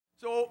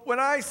when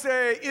I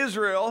say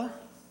Israel,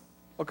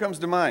 what comes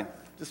to mind?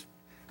 Just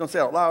don't say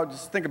it out loud,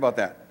 just think about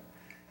that.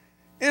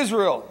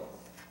 Israel.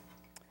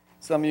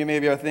 Some of you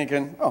maybe are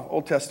thinking, oh,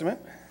 Old Testament.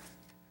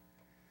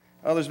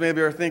 Others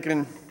maybe are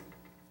thinking,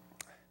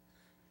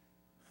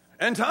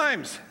 end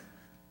times.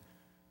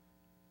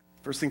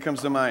 First thing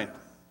comes to mind.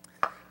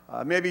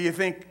 Maybe you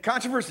think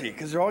controversy,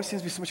 because there always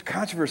seems to be so much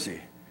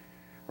controversy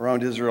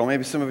around Israel.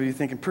 Maybe some of you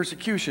thinking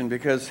persecution,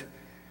 because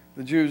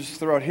the Jews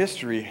throughout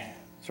history,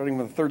 starting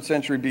with the 3rd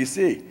century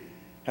BC,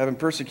 have been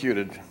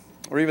persecuted.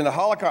 Or even the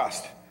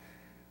Holocaust,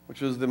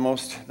 which was the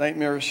most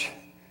nightmarish,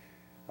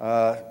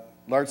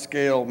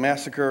 large-scale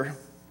massacre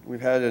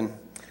we've had in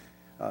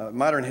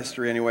modern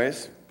history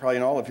anyways, probably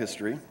in all of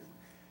history.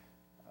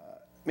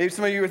 Maybe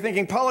some of you are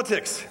thinking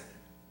politics,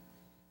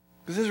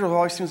 because Israel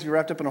always seems to be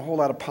wrapped up in a whole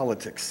lot of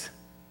politics.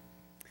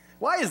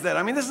 Why is that?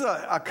 I mean, this is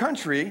a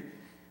country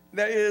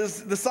that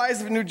is the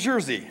size of New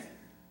Jersey,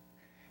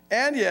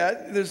 and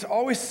yet there's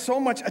always so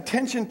much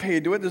attention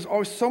paid to it. There's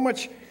always so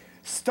much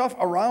stuff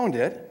around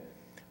it.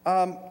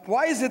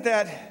 Why is it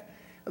that,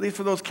 at least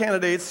for those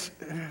candidates,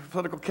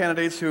 political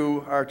candidates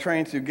who are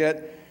trying to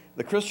get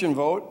the Christian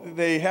vote,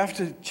 they have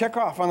to check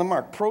off on the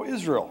mark,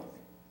 pro-Israel?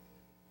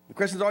 The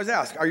question is always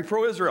asked, are you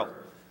pro-Israel?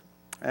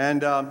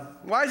 And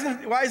why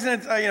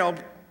isn't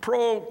it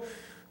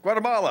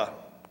pro-Guatemala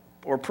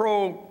or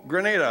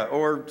pro-Grenada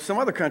or some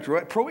other country,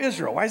 right?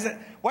 Pro-Israel? Why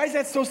is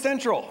that so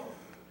central?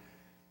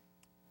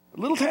 A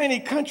little tiny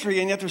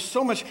country, and yet there's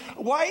so much.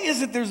 Why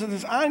is it there's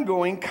this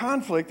ongoing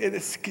conflict?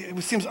 It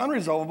seems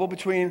unresolvable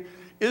between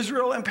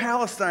Israel and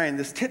Palestine,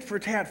 this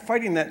tit-for-tat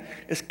fighting that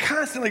is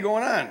constantly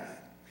going on.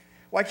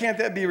 Why can't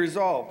that be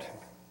resolved?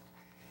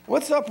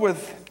 What's up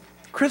with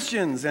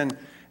Christians and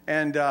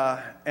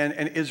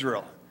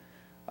Israel?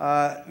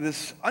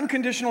 This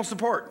unconditional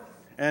support,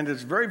 and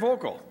it's very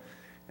vocal.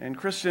 And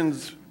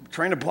Christians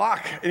trying to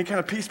block any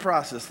kind of peace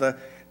process. The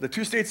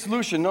two-state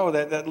solution, no,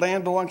 that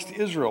land belongs to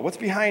Israel. What's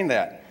behind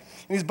that?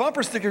 And these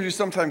bumper stickers you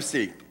sometimes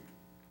see.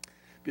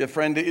 Be a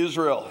friend to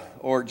Israel,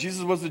 or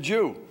Jesus was a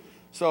Jew,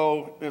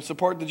 so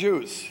support the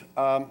Jews.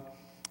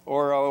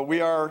 Or we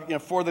are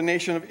for the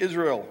nation of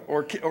Israel.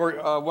 Or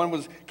one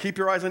was keep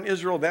your eyes on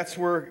Israel. That's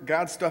where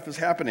God's stuff is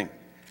happening.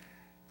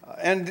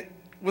 And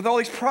with all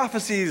these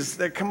prophecies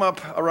that come up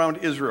around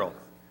Israel.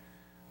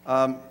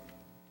 When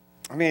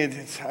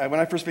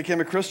I first became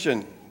a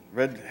Christian,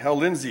 read Hal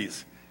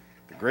Lindsey's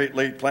The Great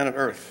Late Planet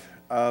Earth.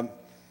 A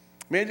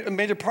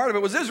major part of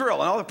it was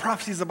Israel and all the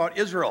prophecies about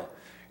Israel.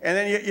 And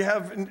then you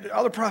have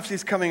other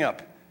prophecies coming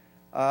up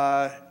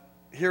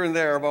here and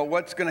there about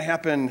what's going to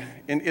happen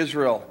in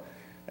Israel.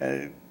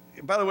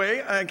 By the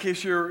way, in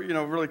case you're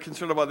really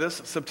concerned about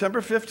this,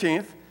 September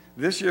 15th,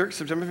 this year,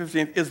 September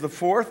 15th, is the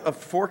 4th of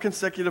 4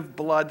 consecutive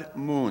blood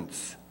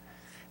moons.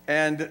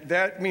 And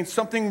that means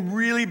something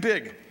really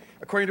big,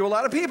 according to a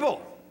lot of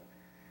people.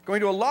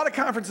 Going to a lot of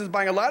conferences,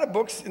 buying a lot of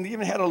books, and they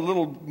even had a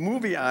little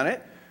movie on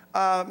it,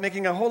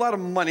 making a whole lot of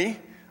money.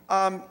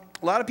 A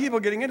lot of people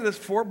getting into this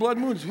 4 blood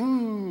moons.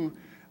 Ooh,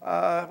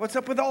 what's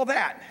up with all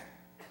that?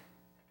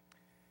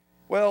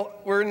 Well,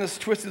 we're in this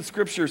Twisted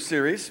Scripture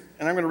series,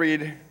 and I'm going to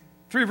read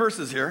 3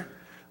 verses here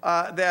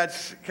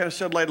that kind of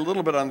shed light a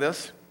little bit on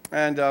this,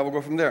 and we'll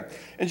go from there.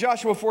 In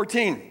Joshua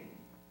 14,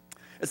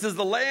 it says,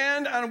 "The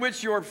land on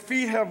which your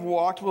feet have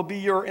walked will be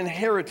your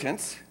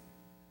inheritance,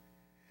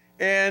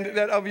 and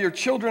that of your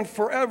children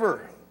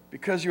forever,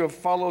 because you have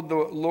followed the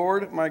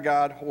Lord my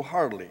God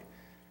wholeheartedly."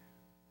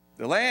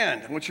 The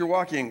land on which you're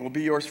walking will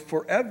be yours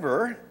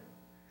forever.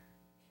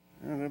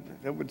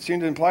 That would seem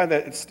to imply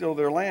that it's still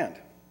their land.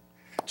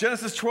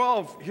 Genesis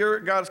 12, here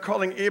God is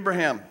calling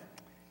Abraham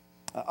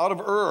out of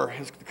Ur,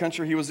 the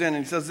country he was in,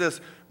 and he says this,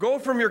 "Go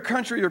from your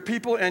country, your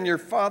people, and your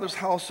father's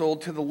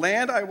household to the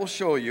land I will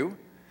show you,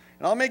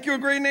 and I'll make you a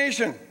great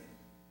nation.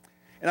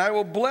 And I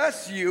will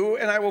bless you,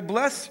 and I will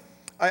bless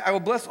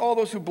all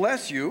those who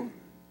bless you,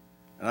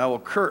 and I will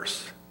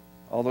curse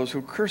all those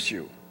who curse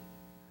you.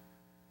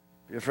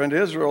 Be a friend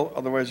to Israel,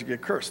 otherwise you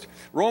get cursed."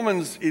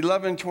 Romans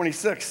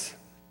 11:26,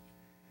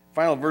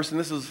 final verse, and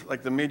this is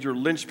like the major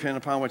linchpin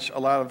upon which a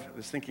lot of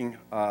this thinking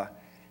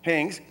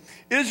hangs.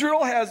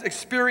 "Israel has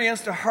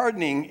experienced a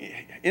hardening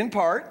in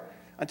part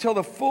until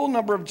the full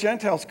number of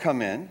Gentiles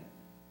come in,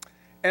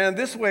 and in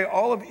this way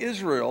all of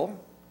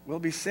Israel will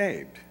be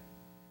saved."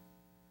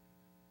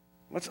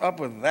 What's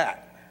up with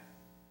that?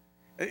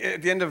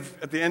 At the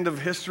end of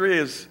history,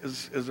 is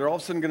there all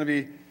of a sudden going to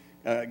be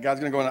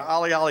God's going to go into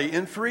Ali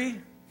in free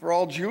for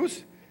all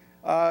Jews?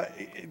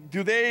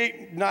 Do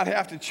they not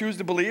have to choose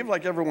to believe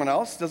like everyone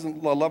else?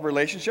 Doesn't a love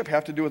relationship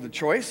have to do with a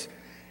choice?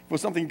 If it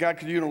was something God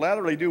could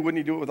unilaterally do, wouldn't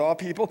he do it with all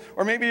people?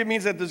 Or maybe it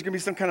means that there's going to be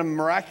some kind of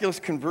miraculous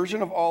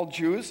conversion of all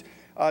Jews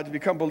to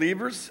become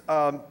believers.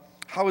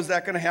 How is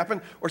that going to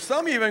happen? Or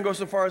some even go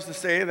so far as to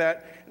say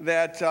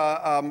that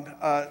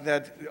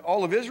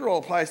all of Israel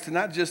applies to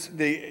not just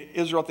the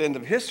Israel at the end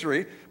of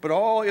history, but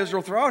all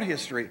Israel throughout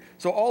history.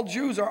 So all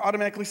Jews are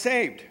automatically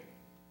saved.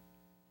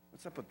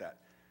 What's up with that?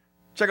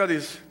 Check out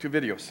these 2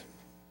 videos.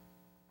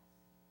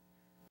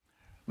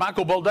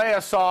 Michael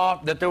Boldea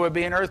saw that there would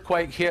be an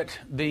earthquake hit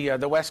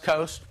the West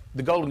Coast.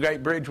 The Golden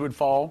Gate Bridge would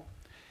fall.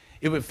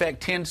 It would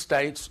affect 10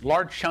 states.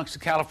 Large chunks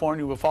of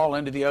California would fall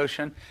into the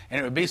ocean,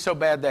 and it would be so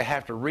bad they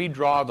have to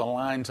redraw the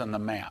lines on the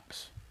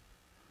maps.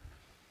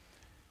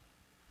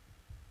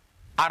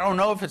 I don't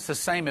know if it's the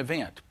same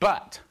event,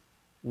 but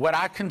what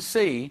I can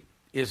see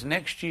is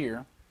next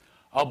year,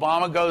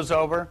 Obama goes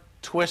over,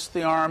 twists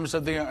the arms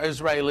of the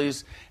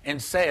Israelis,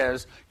 and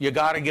says, you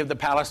got to give the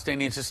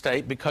Palestinians a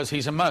state because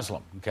he's a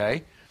Muslim,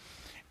 okay?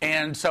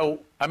 And so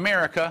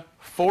America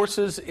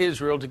forces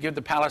Israel to give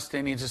the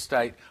Palestinians a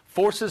state,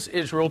 forces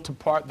Israel to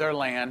part their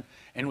land,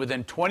 and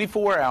within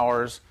 24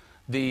 hours,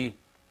 the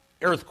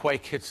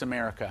earthquake hits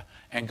America,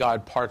 and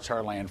God parts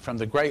our land from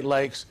the Great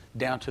Lakes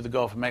down to the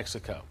Gulf of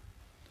Mexico.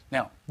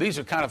 Now, these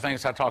are kind of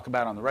things I talk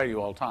about on the radio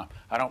all the time.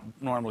 I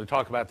don't normally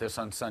talk about this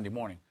on Sunday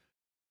morning.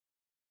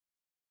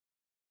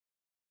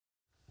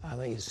 I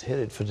think it's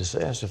headed for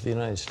disaster for the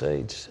United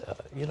States.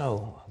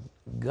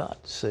 God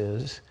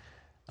says,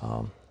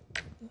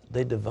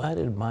 they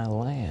divided my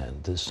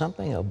land. There's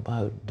something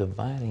about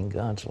dividing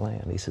God's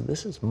land. He said,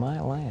 this is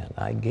my land.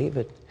 I gave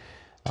it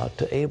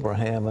to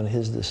Abraham and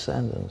his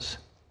descendants,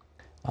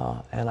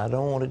 and I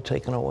don't want it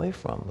taken away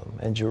from them.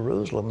 And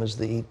Jerusalem is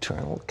the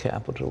eternal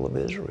capital of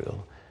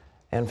Israel.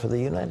 And for the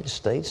United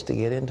States to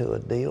get into a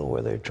deal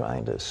where they're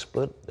trying to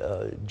split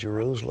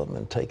Jerusalem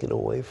and take it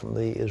away from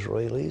the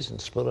Israelis and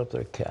split up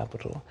their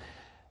capital,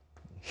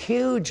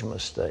 huge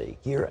mistake.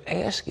 You're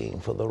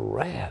asking for the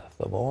wrath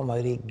of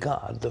Almighty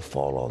God to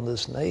fall on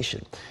this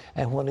nation.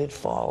 And when it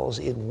falls,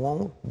 it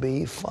won't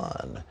be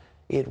fun.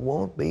 It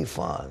won't be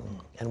fun.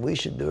 And we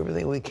should do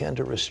everything we can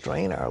to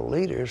restrain our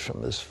leaders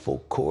from this full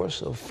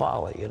course of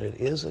folly. And it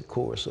is a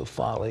course of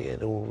folly,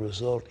 and it will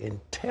result in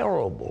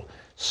terrible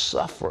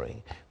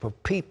suffering for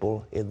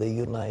people in the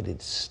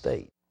United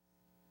States.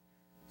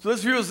 So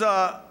this view is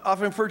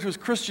often referred to as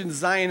Christian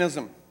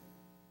Zionism.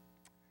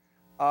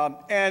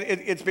 And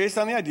it's based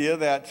on the idea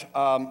that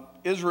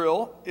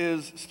Israel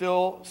is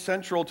still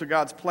central to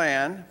God's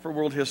plan for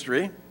world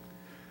history,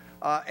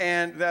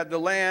 and that the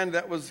land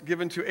that was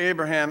given to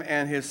Abraham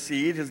and his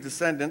seed, his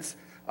descendants,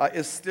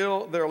 is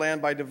still their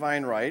land by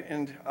divine right.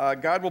 And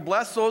God will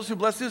bless those who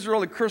bless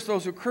Israel and curse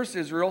those who curse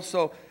Israel.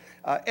 So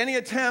any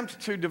attempt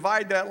to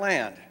divide that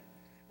land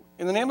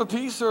in the name of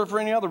peace or for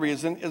any other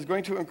reason is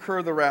going to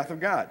incur the wrath of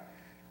God.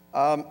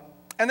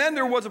 And then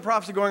there was a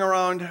prophecy going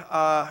around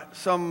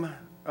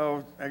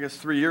I guess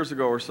 3 years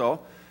ago or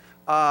so.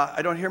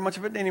 I don't hear much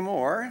of it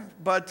anymore,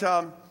 but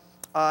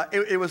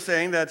it was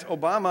saying that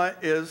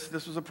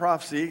this was a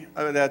prophecy,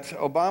 that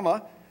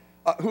Obama,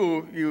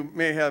 who you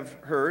may have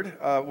heard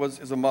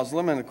is a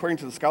Muslim, and according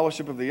to the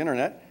scholarship of the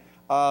internet,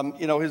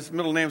 his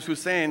middle name's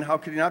Hussein. How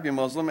could he not be a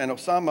Muslim? And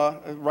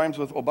Osama rhymes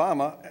with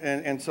Obama,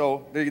 and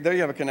so there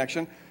you have a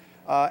connection.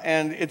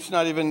 And it's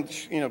not even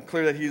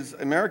clear that he's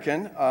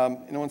American.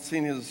 No one's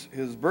seen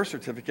his birth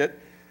certificate.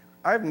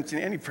 I haven't seen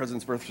any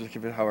president's birth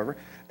certificate, however.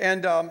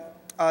 And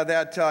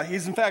that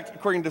he's, in fact,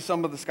 according to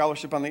some of the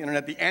scholarship on the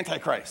internet, the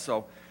Antichrist.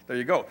 So there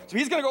you go. So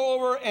he's going to go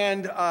over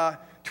and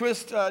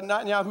twist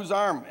Netanyahu's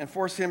arm and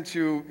force him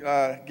to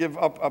give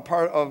up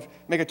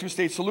make a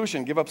two-state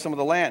solution, give up some of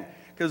the land.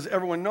 Because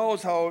everyone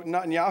knows how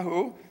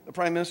Netanyahu, the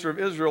prime minister of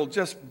Israel,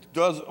 just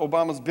does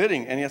Obama's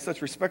bidding, and he has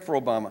such respect for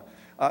Obama.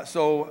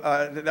 So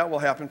that will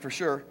happen for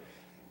sure.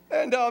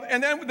 And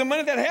then the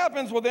minute that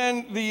happens, well,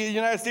 then the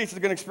United States is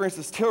going to experience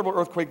this terrible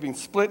earthquake being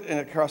split and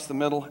across the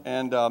middle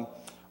and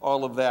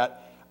all of that.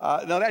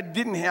 Now, that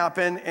didn't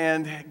happen,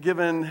 and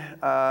given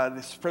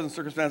this present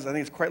circumstances, I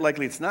think it's quite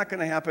likely it's not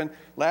going to happen.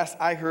 Last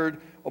I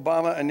heard,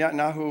 Obama and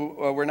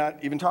Netanyahu were not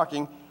even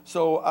talking,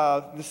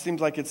 so this seems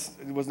like it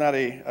was not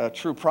a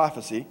true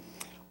prophecy.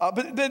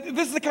 But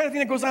this is the kind of thing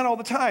that goes on all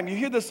the time. You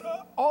hear this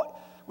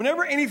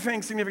whenever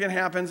anything significant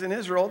happens in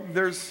Israel,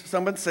 there's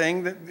someone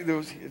saying that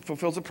it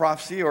fulfills a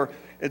prophecy or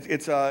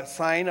it's a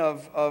sign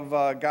of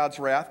God's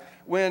wrath.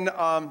 When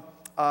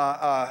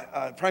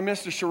Prime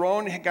Minister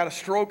Sharon got a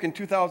stroke in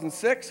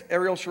 2006,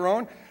 Ariel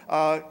Sharon,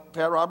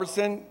 Pat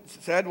Robertson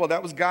said, well,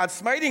 that was God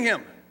smiting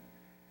him.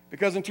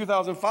 Because in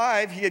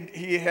 2005,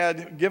 he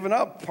had given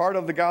up part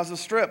of the Gaza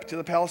Strip to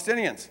the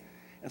Palestinians.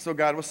 And so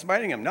God was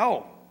smiting him.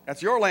 No,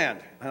 that's your land,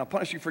 and I'll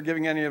punish you for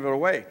giving any of it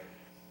away.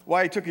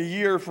 Why it took a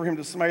year for him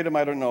to smite him,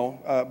 I don't know.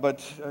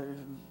 But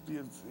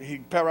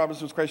Pat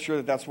Robertson was quite sure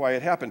that that's why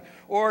it happened.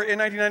 Or in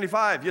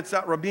 1995,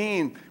 Yitzhak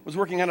Rabin was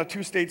working on a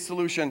two-state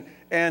solution,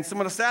 and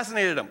someone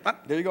assassinated him.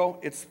 There you go.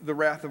 It's the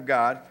wrath of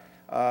God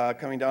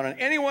coming down on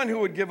anyone who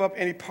would give up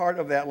any part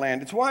of that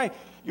land. It's why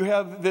you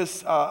have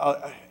this,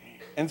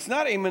 and it's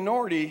not a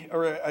minority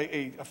or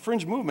a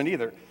fringe movement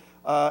either.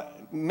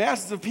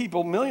 Masses of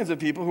people, millions of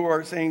people who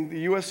are saying the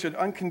U.S. should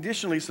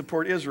unconditionally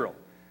support Israel.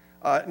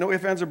 No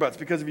ifs, ands, or buts.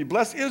 Because if you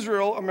bless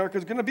Israel,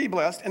 America's going to be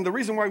blessed. And the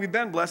reason why we've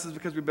been blessed is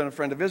because we've been a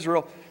friend of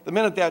Israel. The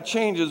minute that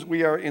changes,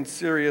 we are in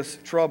serious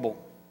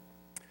trouble.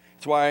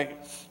 It's why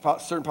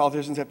certain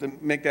politicians have to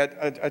make that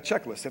a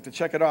checklist, have to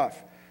check it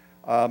off.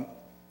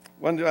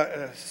 One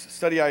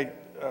study I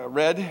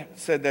read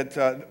said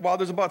that while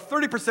there's about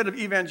 30% of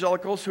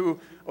evangelicals who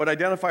would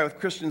identify with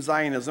Christian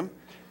Zionism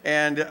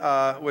and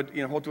would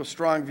hold to a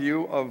strong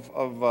view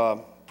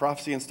of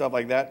prophecy and stuff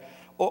like that,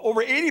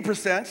 over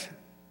 80%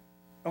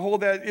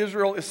 hold that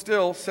Israel is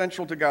still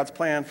central to God's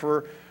plan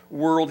for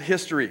world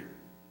history.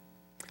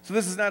 So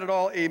this is not at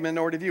all a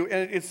minority view.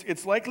 And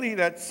it's likely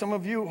that some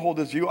of you hold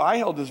this view. I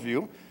held this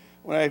view.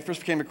 When I first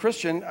became a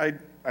Christian, I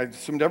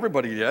assumed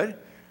everybody did.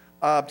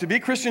 To be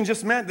Christian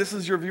just meant this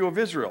is your view of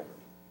Israel.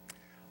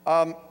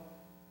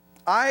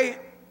 I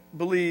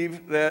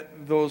believe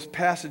that those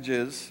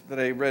passages that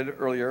I read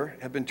earlier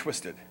have been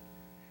twisted.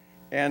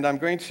 And I'm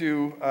going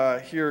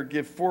to here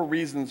give 4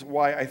 reasons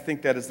why I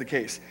think that is the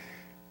case.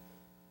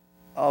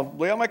 I'll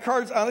lay out my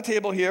cards on the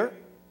table here.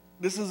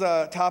 This is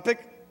a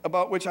topic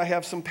about which I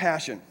have some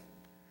passion.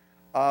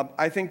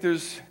 I think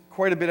there's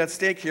quite a bit at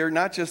stake here,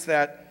 not just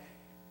that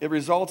it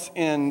results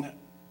in,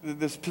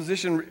 this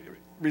position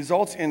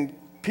results in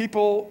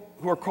people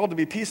who are called to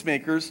be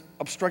peacemakers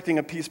obstructing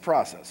a peace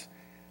process.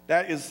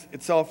 That is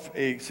itself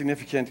a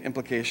significant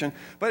implication.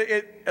 But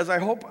as I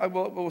hope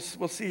we'll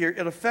see here,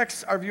 it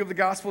affects our view of the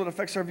gospel, it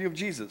affects our view of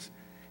Jesus.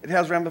 It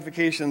has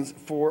ramifications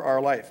for our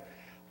life.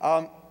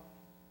 I'm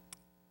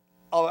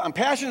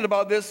passionate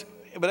about this,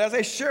 but as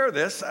I share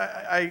this,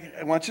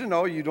 I want you to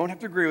know you don't have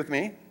to agree with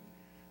me.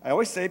 I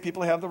always say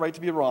people have the right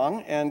to be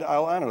wrong, and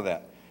I'll honor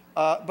that.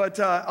 But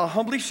I'll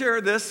humbly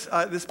share this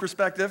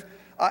perspective,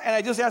 and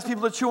I just ask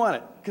people to chew on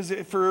it, because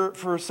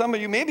for some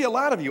of you, maybe a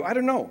lot of you, I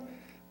don't know.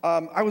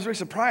 I was very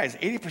surprised,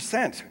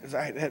 80%.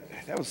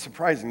 That was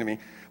surprising to me.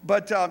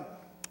 But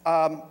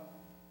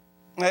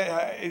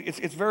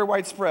it's very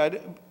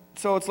widespread,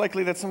 so it's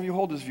likely that some of you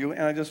hold this view,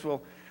 and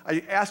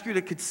I ask you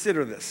to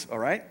consider this, all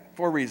right?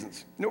 4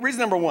 reasons. Reason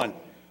number 1,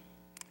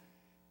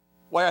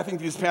 why I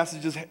think these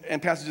passages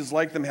and passages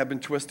like them have been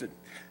twisted.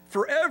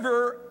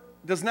 Forever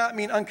does not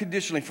mean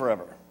unconditionally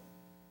forever.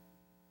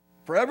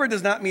 Forever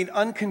does not mean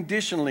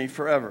unconditionally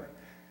forever.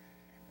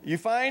 You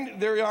find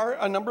there are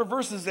a number of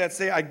verses that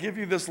say, I give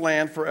you this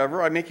land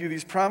forever, I make you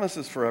these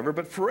promises forever,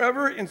 but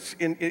forever, in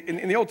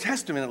the Old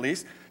Testament at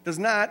least, does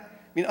not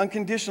mean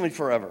unconditionally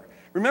forever.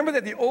 Remember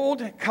that the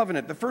Old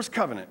Covenant, the first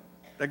covenant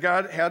that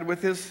God had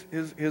with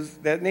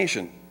that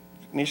nation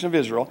of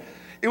Israel,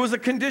 it was a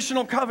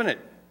conditional covenant.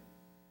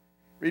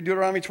 Read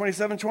Deuteronomy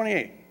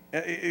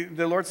 27:28.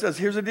 The Lord says,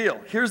 here's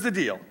the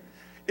deal.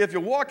 If you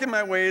walk in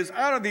my ways,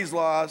 honor these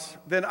laws,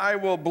 then I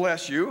will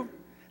bless you,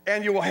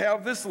 and you will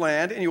have this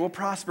land, and you will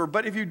prosper.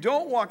 But if you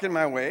don't walk in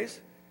my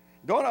ways,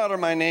 don't honor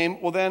my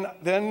name, well then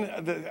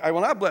I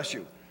will not bless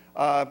you.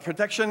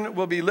 Protection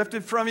will be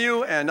lifted from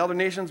you, and other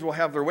nations will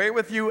have their way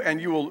with you,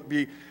 and you will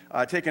be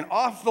taken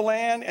off the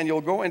land, and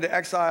you'll go into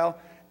exile,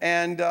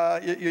 and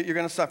you're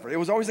going to suffer. It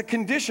was always a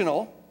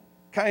conditional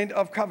kind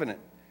of covenant.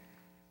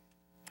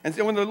 And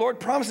so when the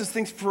Lord promises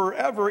things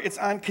forever, it's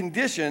on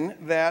condition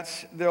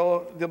that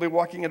they'll be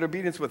walking in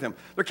obedience with him.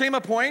 There came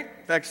a point,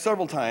 in fact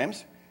several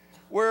times,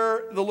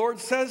 where the Lord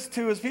says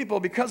to his people,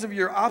 because of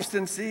your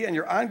obstinacy and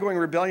your ongoing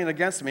rebellion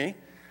against me,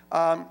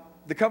 the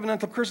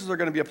covenantal curses are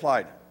going to be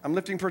applied. I'm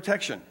lifting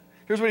protection.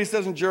 Here's what he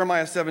says in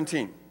Jeremiah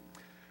 17.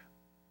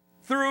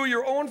 Through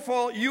your own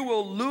fault, you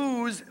will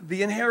lose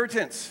the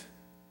inheritance.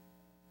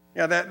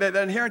 Yeah, that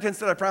inheritance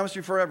that I promised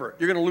you forever,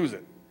 you're going to lose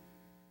it.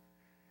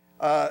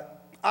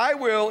 I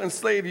will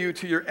enslave you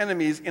to your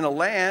enemies in a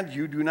land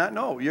you do not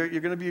know. You're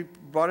going to be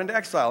brought into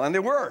exile. And they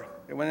were.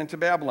 They went into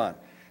Babylon.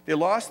 They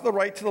lost the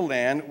right to the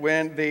land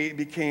when they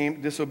became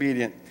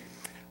disobedient.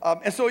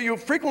 And so you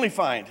frequently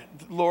find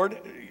the Lord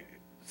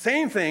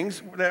saying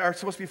things that are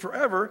supposed to be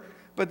forever,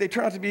 but they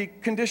turn out to be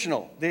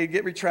conditional. They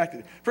get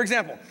retracted. For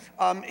example,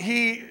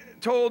 he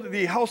told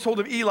the household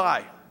of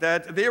Eli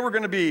that they were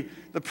going to be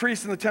the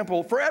priests in the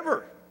temple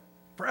forever.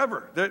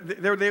 Forever.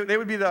 They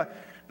would be the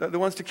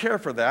ones to care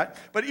for that.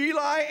 But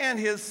Eli and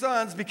his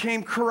sons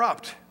became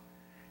corrupt.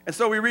 And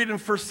so we read in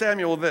 1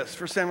 Samuel this,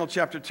 1 Samuel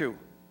chapter 2. It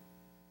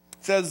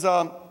says,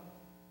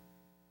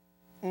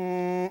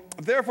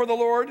 therefore the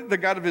Lord, the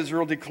God of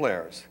Israel,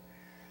 declares,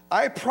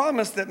 I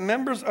promised that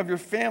members of your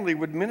family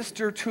would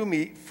minister to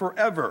me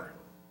forever.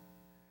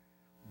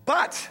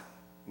 But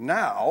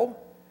now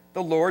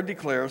the Lord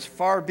declares,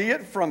 far be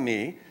it from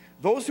me,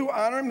 those who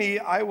honor me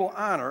I will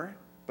honor,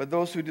 but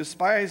those who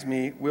despise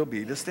me will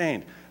be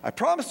disdained. I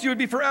promised you it would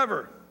be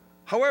forever.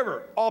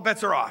 However, all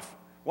bets are off.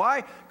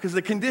 Why? Because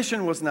the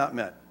condition was not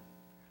met.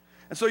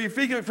 And so you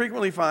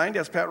frequently find,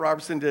 as Pat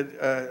Robertson did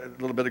a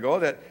little bit ago,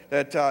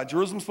 that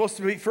Jerusalem's supposed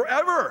to be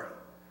forever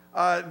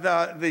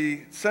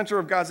the center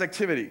of God's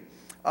activity.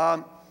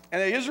 And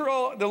that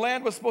Israel, the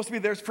land was supposed to be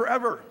theirs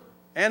forever.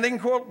 And they can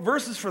quote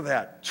verses for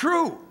that.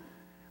 True.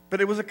 But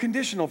it was a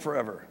conditional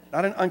forever,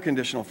 not an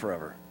unconditional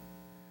forever.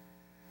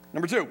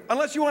 Number 2,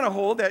 unless you want to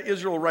hold that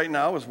Israel right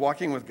now is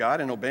walking with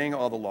God and obeying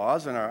all the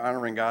laws and are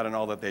honoring God in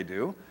all that they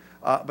do,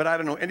 but I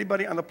don't know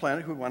anybody on the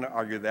planet who would want to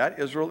argue that.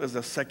 Israel is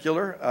a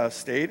secular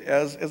state,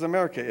 as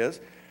America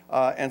is,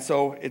 and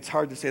so it's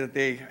hard to say that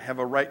they have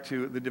a right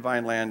to the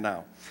divine land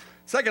now.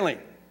 Secondly,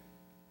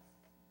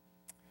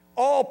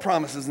 all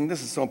promises, and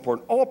this is so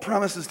important, all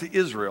promises to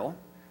Israel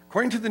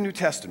according to the New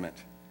Testament,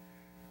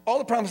 all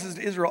the promises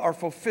to Israel are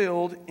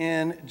fulfilled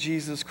in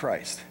Jesus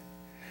Christ.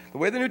 The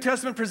way the New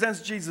Testament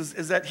presents Jesus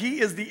is that he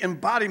is the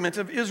embodiment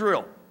of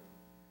Israel.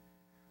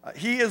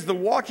 He is the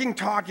walking,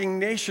 talking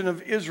nation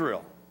of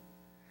Israel.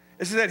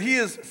 It says that he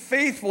is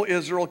faithful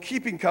Israel,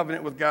 keeping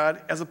covenant with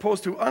God, as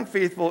opposed to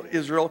unfaithful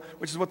Israel,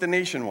 which is what the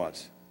nation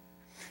was.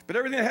 But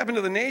everything that happened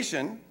to the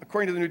nation,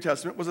 according to the New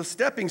Testament, was a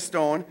stepping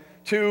stone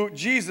to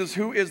Jesus,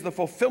 who is the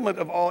fulfillment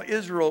of all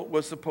Israel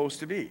was supposed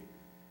to be.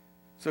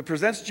 So it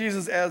presents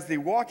Jesus as the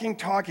walking,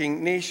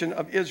 talking nation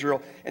of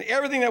Israel. And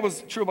everything that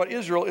was true about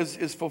Israel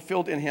is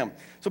fulfilled in him.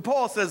 So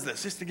Paul says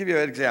this, just to give you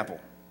an example.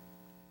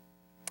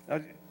 Now,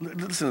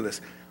 listen to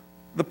this.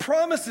 The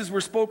promises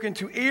were spoken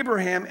to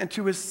Abraham and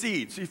to his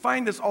seed. So you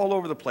find this all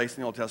over the place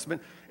in the Old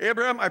Testament.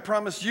 Abraham, I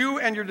promise you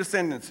and your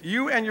descendants,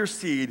 you and your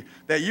seed,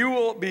 that you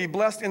will be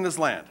blessed in this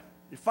land.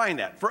 You find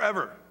that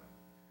forever.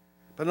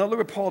 But now look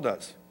what Paul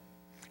does.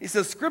 He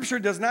says, Scripture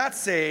does not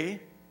say,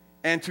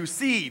 and to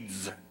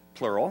seeds,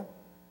 plural,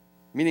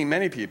 meaning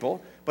many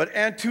people, but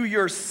and to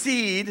your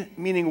seed,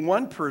 meaning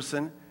one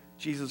person,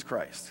 Jesus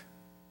Christ.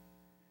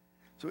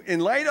 So in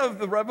light of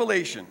the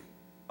revelation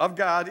of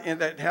God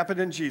that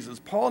happened in Jesus,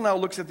 Paul now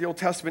looks at the Old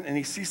Testament and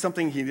he sees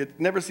something he had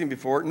never seen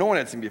before, no one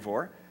had seen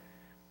before.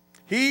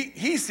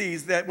 He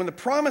sees that when the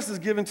promise is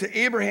given to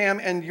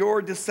Abraham and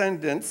your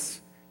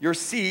descendants, your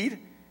seed,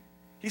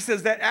 he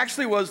says that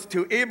actually was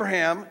to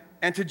Abraham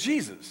and to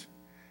Jesus.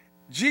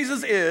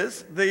 Jesus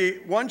is the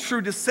one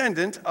true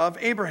descendant of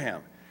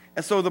Abraham.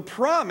 And so the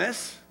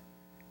promise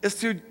is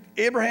to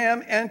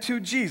Abraham and to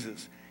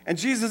Jesus. And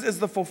Jesus is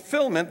the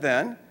fulfillment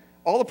then.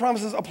 All the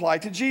promises apply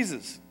to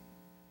Jesus.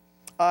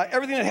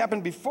 Everything that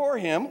happened before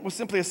him was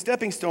simply a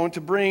stepping stone to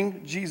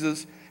bring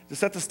Jesus, to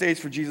set the stage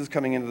for Jesus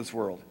coming into this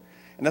world.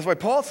 And that's why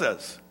Paul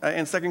says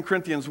in 2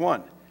 Corinthians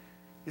 1,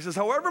 he says,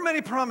 however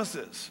many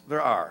promises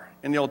there are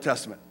in the Old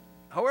Testament,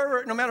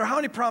 no matter how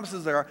many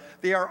promises there are,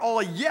 they are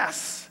all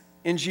yes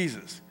in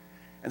Jesus.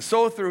 And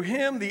so through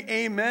him, the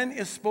amen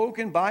is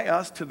spoken by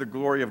us to the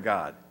glory of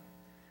God.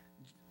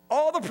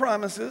 All the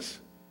promises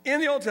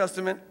in the Old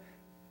Testament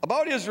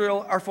about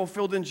Israel are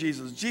fulfilled in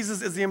Jesus.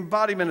 Jesus is the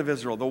embodiment of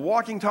Israel, the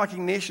walking,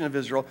 talking nation of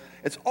Israel.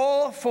 It's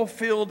all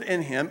fulfilled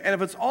in him. And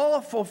if it's all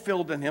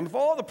fulfilled in him, if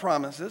all the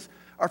promises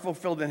are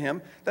fulfilled in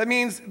him, that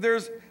means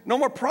there's no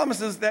more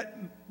promises that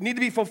need to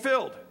be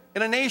fulfilled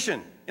in a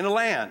nation, in a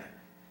land.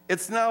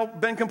 It's now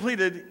been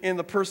completed in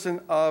the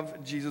person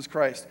of Jesus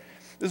Christ.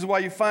 This is why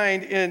you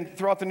find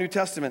throughout the New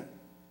Testament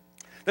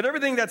that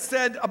everything that's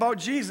said about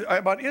Jesus,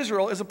 about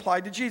Israel, is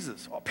applied to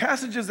Jesus.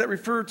 Passages that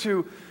refer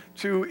to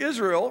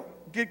Israel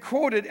get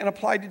quoted and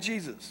applied to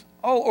Jesus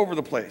all over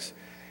the place.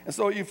 And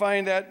so you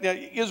find that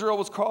Israel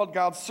was called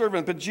God's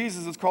servant, but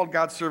Jesus is called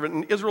God's servant,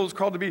 and Israel is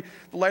called to be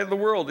the light of the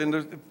world.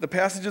 And the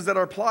passages that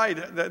are applied,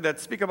 that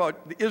speak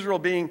about Israel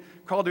being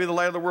called to be the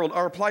light of the world,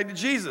 are applied to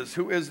Jesus,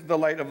 who is the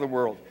light of the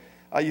world.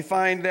 You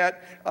find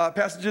that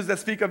passages that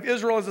speak of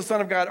Israel as the Son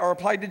of God are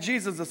applied to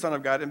Jesus, the Son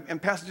of God.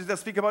 And passages that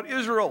speak about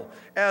Israel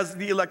as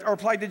the elect are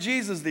applied to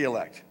Jesus, the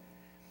elect.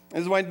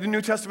 This is why the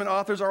New Testament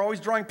authors are always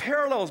drawing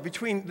parallels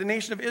between the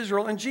nation of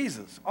Israel and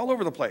Jesus, all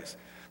over the place.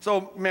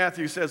 So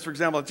Matthew says, for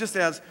example, just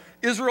as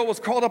Israel was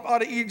called up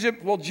out of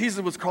Egypt, well,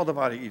 Jesus was called up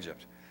out of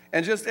Egypt.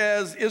 And just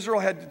as Israel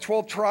had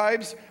 12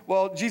 tribes,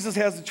 well, Jesus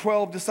has the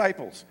 12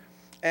 disciples.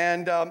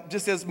 And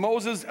just as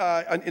Moses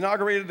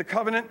inaugurated the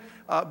covenant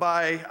on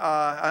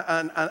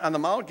the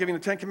Mount, giving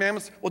the Ten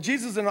Commandments, well,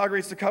 Jesus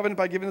inaugurates the covenant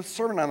by giving the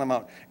Sermon on the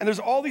Mount. And there's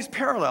all these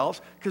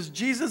parallels because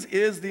Jesus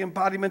is the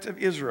embodiment of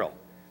Israel,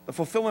 the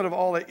fulfillment of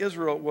all that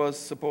Israel was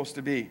supposed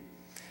to be.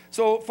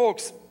 So,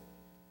 folks,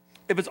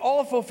 if it's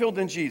all fulfilled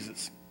in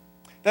Jesus,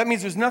 that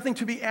means there's nothing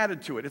to be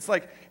added to it. It's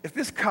like if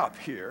this cup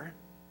here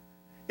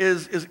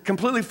is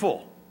completely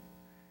full,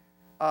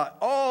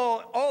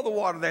 all the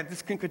water that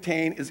this can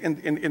contain is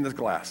in this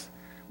glass.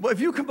 Well, if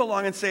you come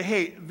along and say,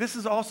 hey, this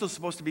is also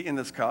supposed to be in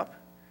this cup,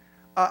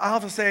 I'll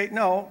have to say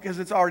no, because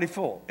it's already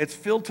full. It's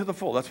filled to the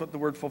full. That's what the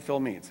word fulfill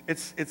means.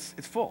 It's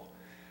full.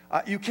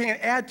 You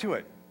can't add to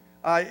it.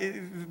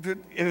 If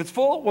it's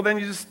full, well, then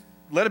you just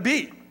let it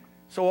be.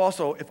 So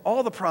also, if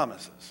all the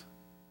promises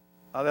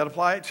that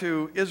apply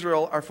to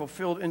Israel are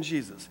fulfilled in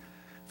Jesus,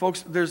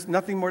 folks, there's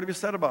nothing more to be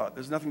said about it.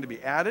 There's nothing to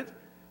be added.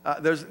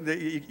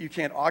 You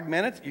can't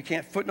augment it. You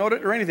can't footnote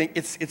it or anything.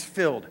 It's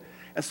filled.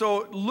 And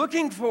so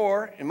looking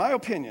for, in my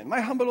opinion,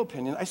 my humble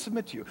opinion, I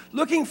submit to you,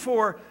 looking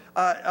for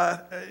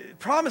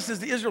promises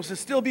to Israel to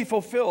still be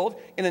fulfilled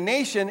in a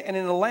nation and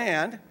in a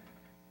land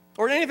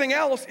or anything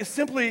else is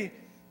simply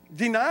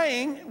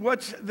denying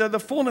what the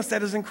fullness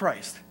that is in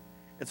Christ.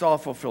 It's all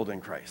fulfilled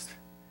in Christ.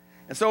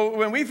 And so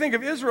when we think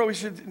of Israel, we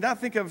should not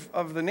think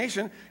of the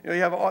nation. You know,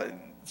 you have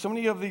so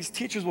many of these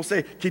teachers will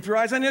say, keep your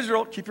eyes on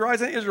Israel, keep your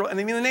eyes on Israel, and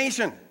they mean the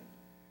nation.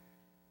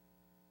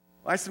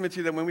 Well, I submit to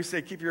you that when we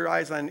say keep your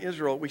eyes on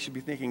Israel, we should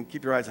be thinking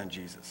keep your eyes on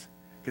Jesus,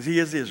 because he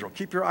is Israel.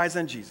 Keep your eyes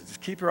on Jesus.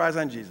 Just keep your eyes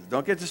on Jesus.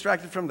 Don't get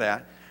distracted from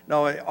that.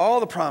 No, all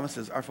the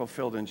promises are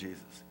fulfilled in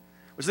Jesus.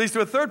 Which leads to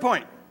a third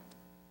point.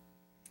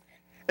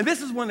 And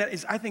this is one that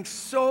is, I think,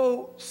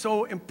 so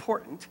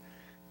important,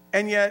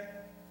 and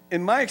yet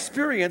in my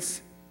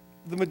experience,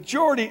 the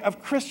majority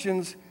of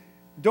Christians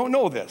don't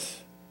know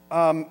this.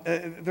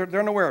 They're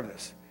unaware of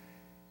this.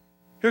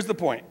 Here's the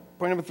point.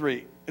 Point number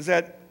 3 is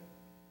that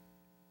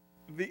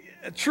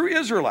a true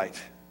Israelite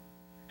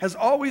has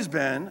always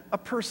been a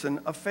person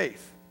of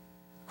faith.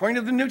 According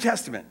to the New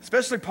Testament,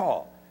 especially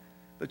Paul,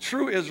 the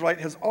true Israelite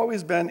has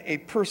always been a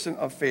person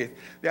of faith.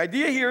 The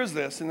idea here is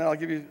this, and then I'll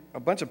give you a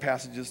bunch of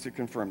passages to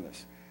confirm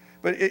this.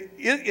 But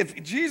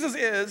if Jesus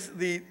is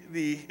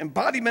the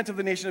embodiment of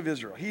the nation of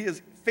Israel, he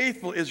is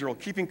faithful Israel,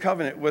 keeping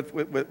covenant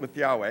with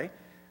Yahweh,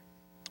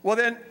 well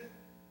then,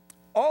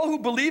 all who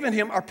believe in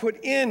him are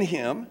put in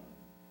him.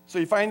 So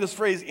you find this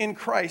phrase, in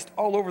Christ,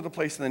 all over the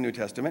place in the New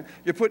Testament.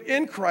 You're put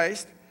in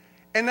Christ,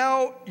 and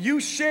now you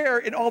share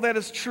in all that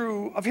is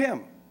true of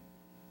him.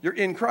 You're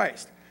in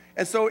Christ.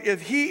 And so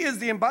if he is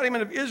the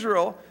embodiment of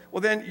Israel, well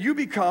then you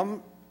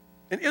become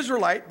an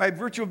Israelite by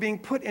virtue of being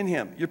put in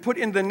him. You're put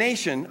in the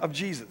nation of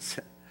Jesus.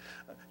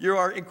 You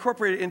are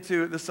incorporated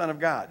into the Son of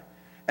God.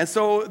 And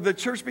so the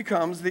church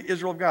becomes the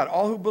Israel of God.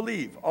 All who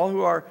believe, all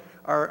who are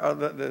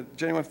the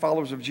genuine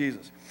followers of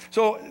Jesus.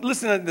 So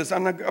listen to this.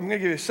 I'm going to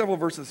give you several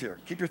verses here.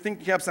 Keep your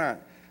thinking caps on.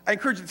 I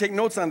encourage you to take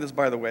notes on this,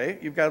 by the way.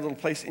 You've got a little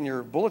place in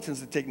your bulletins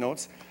to take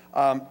notes.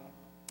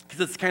 Because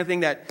it's the kind of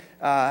thing that,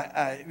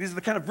 these are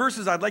the kind of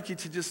verses I'd like you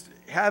to just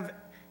have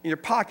in your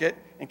pocket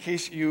in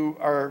case you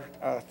are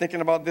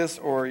thinking about this,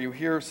 or you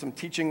hear some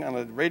teaching on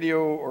the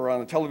radio or on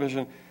the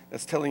television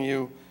that's telling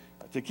you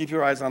to keep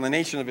your eyes on the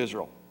nation of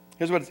Israel.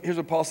 Here's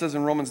what Paul says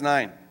in Romans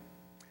 9.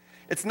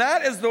 It's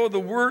not as though the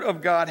word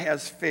of God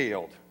has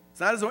failed. It's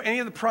not as though any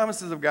of the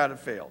promises of God have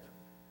failed.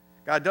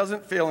 God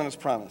doesn't fail in his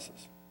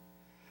promises.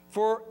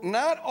 For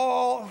not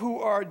all who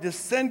are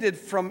descended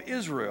from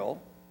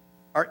Israel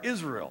are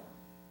Israel.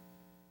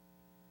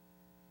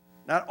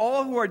 Not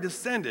all who are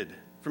descended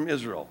from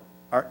Israel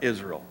are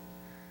Israel.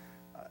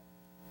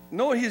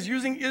 No, he's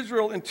using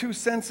Israel in two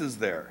senses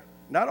there.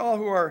 Not all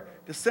who are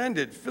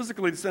descended,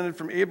 physically descended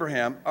from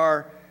Abraham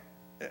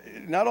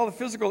not all the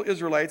physical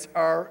Israelites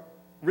are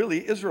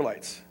really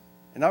Israelites.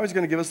 And now he's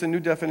going to give us a new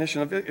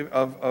definition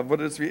of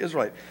what it is to be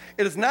Israelite.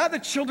 It is not the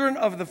children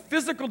of the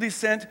physical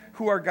descent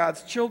who are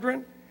God's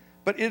children,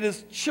 but it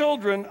is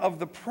children of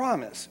the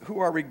promise who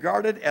are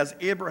regarded as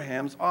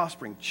Abraham's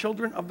offspring.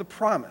 Children of the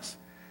promise.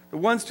 The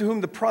ones to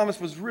whom the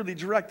promise was really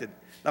directed.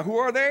 Now, who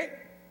are they?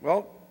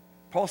 Well,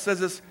 Paul says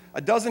this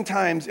a dozen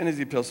times in his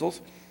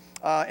epistles.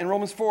 In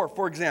Romans 4,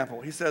 for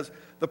example, he says,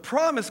 the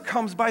promise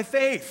comes by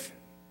faith.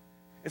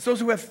 It's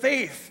those who have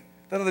faith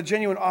that are the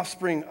genuine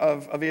offspring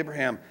of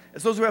Abraham.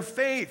 It's those who have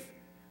faith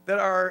that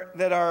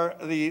are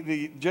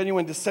the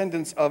genuine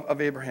descendants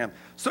of Abraham.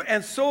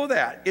 So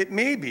that it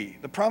may be,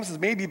 the promises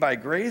may be by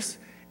grace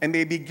and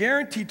may be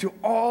guaranteed to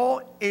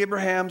all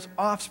Abraham's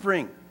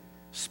offspring,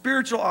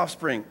 spiritual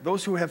offspring,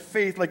 those who have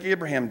faith like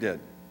Abraham did.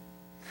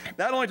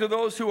 Not only to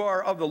those who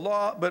are of the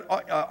law, but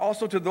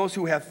also to those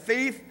who have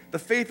faith, the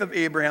faith of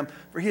Abraham,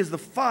 for he is the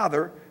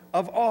father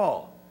of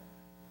all.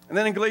 And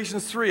then in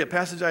Galatians 3, a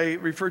passage I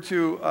referred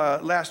to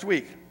last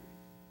week,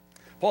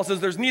 Paul says,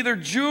 there's neither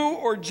Jew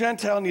or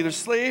Gentile, neither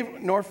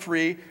slave nor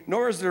free,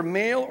 nor is there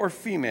male or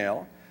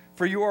female,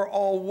 for you are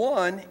all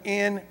one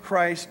in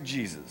Christ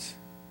Jesus.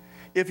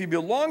 If you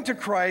belong to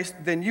Christ,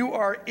 then you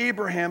are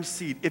Abraham's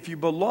seed. If you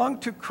belong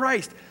to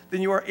Christ,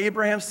 then you are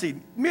Abraham's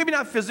seed. Maybe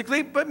not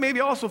physically, but maybe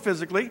also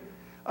physically,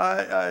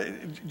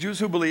 Jews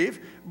who believe.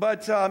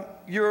 But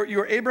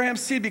you're Abraham's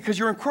seed because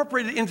you're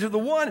incorporated into the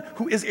one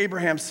who is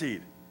Abraham's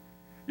seed.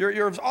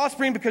 You're his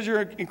offspring because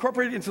you're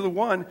incorporated into the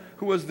one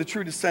who was the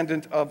true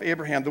descendant of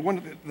Abraham,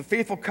 the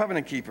faithful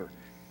covenant keeper.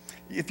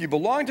 If you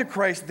belong to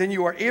Christ, then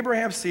you are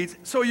Abraham's seed.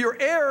 So you're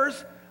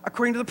heirs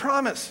according to the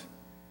promise.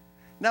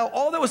 Now,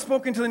 all that was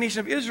spoken to the nation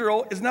of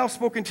Israel is now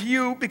spoken to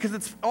you because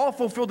it's all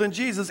fulfilled in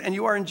Jesus, and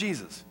you are in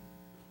Jesus.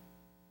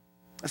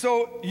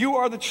 So you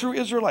are the true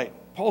Israelite.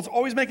 Paul's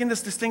always making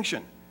this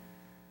distinction.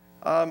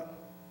 And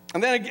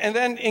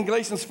then in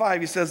Galatians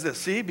 5, he says this,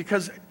 see,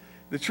 because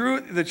the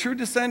true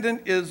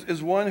descendant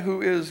is one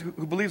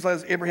who believes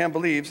as Abraham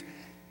believes.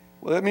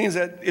 Well, that means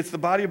that it's the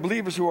body of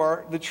believers who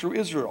are the true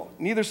Israel.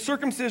 Neither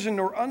circumcision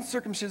nor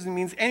uncircumcision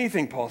means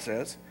anything, Paul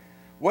says.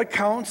 What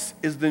counts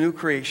is the new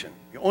creation.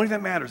 The only thing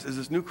that matters is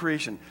this new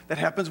creation that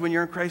happens when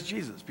you're in Christ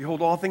Jesus.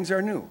 Behold, all things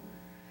are new.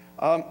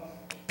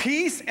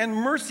 Peace and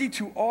mercy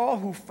to all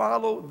who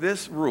follow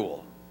this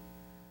rule.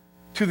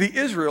 To the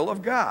Israel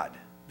of God.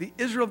 The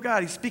Israel of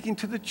God. He's speaking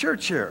to the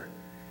church here.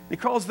 He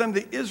calls them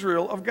the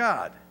Israel of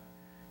God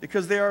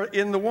because they are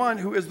in the one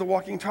who is the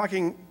walking,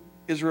 talking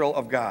Israel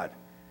of God,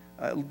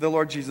 the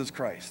Lord Jesus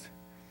Christ.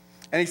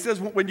 And he says,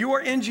 when you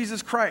are in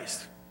Jesus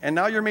Christ, and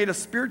now you're made a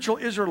spiritual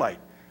Israelite,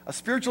 a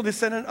spiritual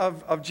descendant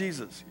of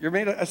Jesus. You're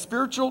made a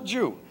spiritual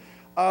Jew.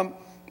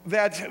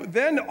 That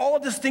then all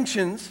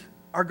distinctions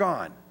are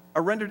gone,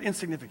 are rendered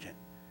insignificant.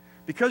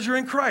 Because you're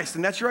in Christ,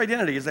 and that's your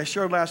identity, as I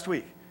shared last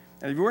week.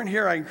 And if you weren't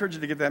here, I encourage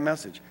you to get that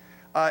message.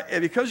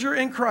 And because you're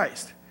in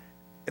Christ,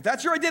 if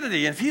that's your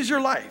identity, and if he's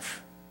your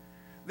life,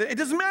 then it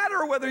doesn't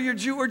matter whether you're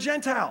Jew or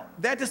Gentile.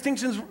 That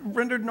distinction is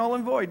rendered null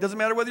and void. It doesn't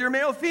matter whether you're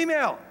male or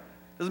female.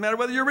 It doesn't matter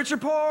whether you're rich or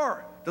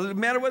poor. Doesn't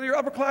matter whether you're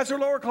upper class or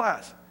lower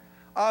class.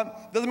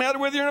 Doesn't matter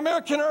whether you're an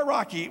American or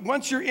Iraqi.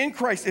 Once you're in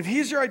Christ, if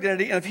he's your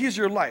identity and if he's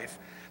your life,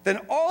 then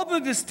all the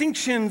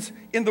distinctions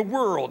in the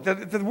world,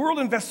 that the world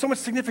invests so much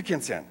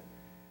significance in,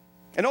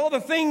 and all the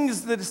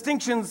things, the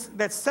distinctions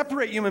that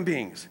separate human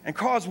beings and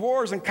cause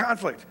wars and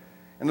conflict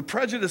and the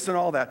prejudice and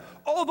all that,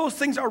 all those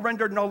things are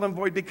rendered null and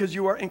void because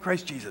you are in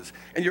Christ Jesus.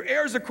 And you're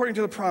heirs according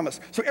to the promise.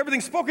 So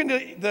everything spoken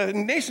to the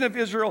nation of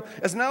Israel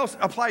is now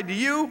applied to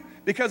you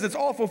because it's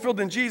all fulfilled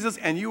in Jesus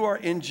and you are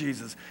in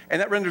Jesus.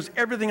 And that renders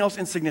everything else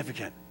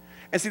insignificant.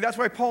 And see, that's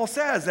why Paul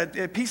says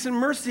that peace and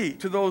mercy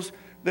to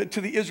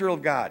to the Israel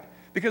of God.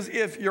 Because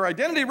if your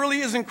identity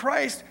really is in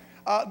Christ,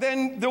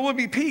 then there will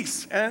be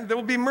peace and there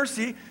will be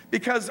mercy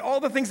because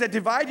all the things that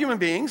divide human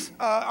beings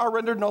are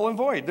rendered null and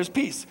void. There's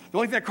peace. The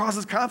only thing that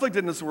causes conflict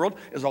in this world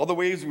is all the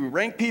ways we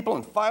rank people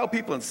and file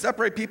people and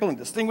separate people and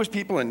distinguish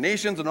people and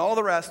nations and all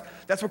the rest.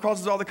 That's what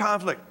causes all the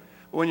conflict.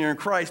 But when you're in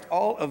Christ,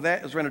 all of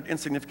that is rendered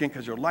insignificant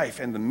because your life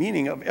and the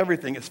meaning of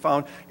everything is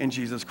found in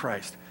Jesus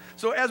Christ.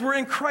 So as we're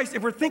in Christ,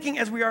 if we're thinking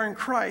as we are in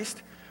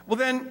Christ, well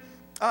then,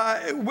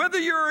 whether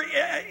you're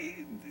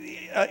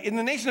in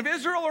the nation of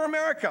Israel or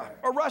America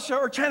or Russia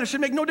or China should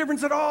make no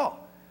difference at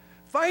all.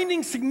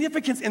 Finding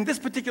significance in this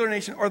particular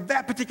nation or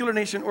that particular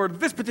nation or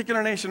this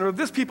particular nation or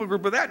this people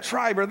group or that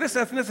tribe or this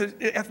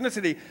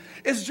ethnicity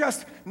is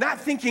just not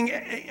thinking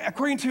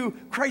according to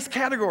Christ's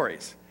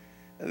categories.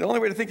 The only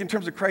way to think in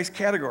terms of Christ's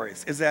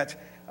categories is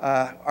that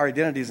our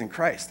identity is in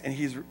Christ and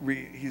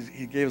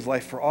he gave his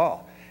life for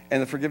all.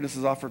 And the forgiveness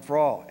is offered for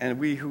all. And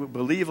we who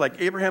believe like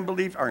Abraham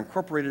believed are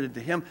incorporated into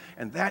him.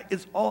 And that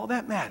is all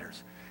that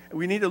matters.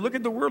 We need to look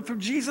at the world through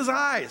Jesus'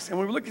 eyes. And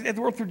when we look at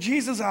the world through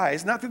Jesus'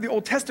 eyes, not through the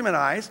Old Testament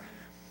eyes,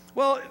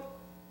 well,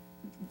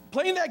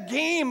 playing that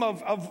game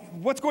of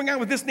what's going on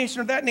with this nation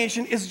or that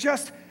nation is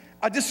just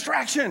a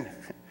distraction.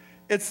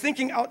 It's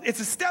thinking out, it's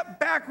a step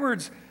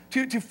backwards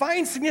to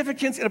find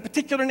significance in a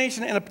particular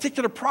nation and a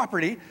particular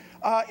property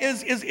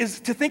is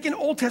to think in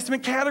Old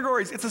Testament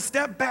categories. It's a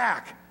step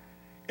back.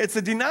 It's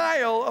a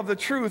denial of the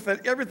truth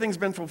that everything's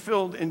been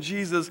fulfilled in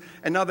Jesus,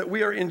 and now that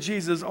we are in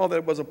Jesus, all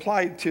that was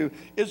applied to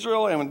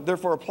Israel and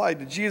therefore applied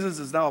to Jesus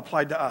is now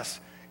applied to us,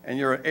 and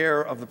you're an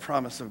heir of the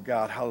promise of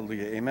God.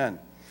 Hallelujah, amen.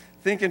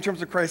 Think in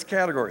terms of Christ's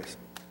categories.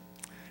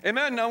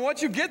 Amen. Now,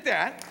 once you get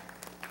that,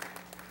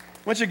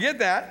 we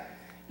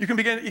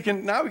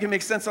can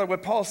make sense out of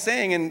what Paul's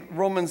saying in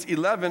Romans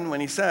 11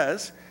 when he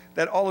says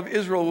that all of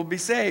Israel will be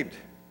saved.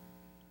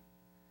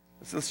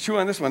 Let's chew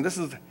on this one.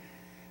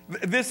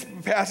 This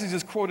passage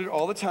is quoted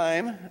all the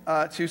time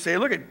to say,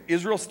 look,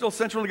 Israel's still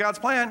central to God's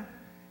plan.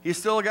 He's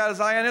still got his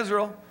eye on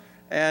Israel,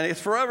 and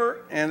it's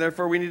forever, and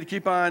therefore we need to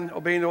keep on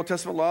obeying the Old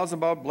Testament laws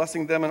about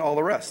blessing them and all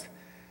the rest.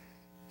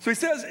 So he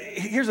says,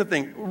 here's the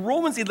thing,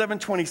 Romans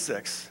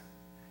 11:26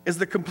 is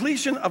the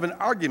completion of an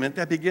argument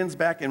that begins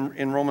back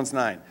in Romans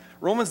 9.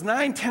 Romans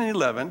 9, 10, and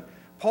 11,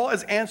 Paul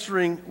is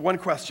answering one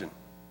question.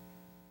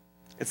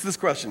 It's this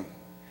question.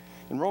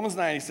 In Romans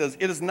 9, he says,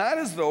 it is not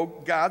as though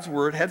God's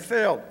word had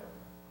failed.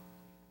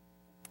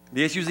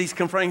 The issues he's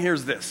confronting here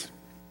is this.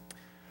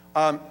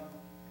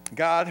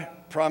 God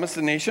promised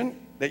the nation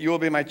that you will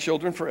be my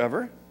children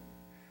forever.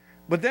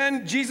 But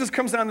then Jesus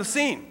comes on the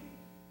scene.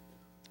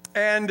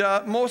 And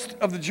most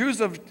of the Jews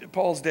of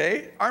Paul's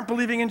day aren't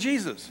believing in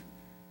Jesus,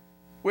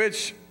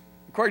 which,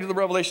 according to the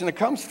revelation that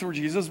comes through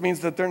Jesus, means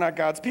that they're not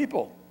God's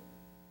people.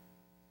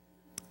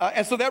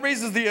 And so that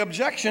raises the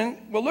objection,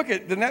 well,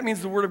 then that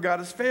means the word of God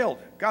has failed.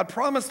 God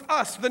promised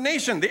us, the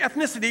nation, the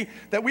ethnicity,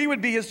 that we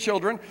would be his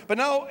children. But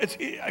now,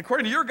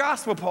 according to your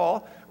gospel,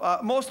 Paul,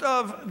 most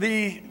of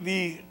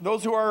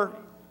those who are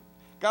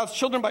God's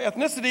children by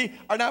ethnicity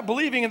are not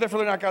believing, and therefore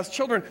they're not God's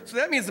children. So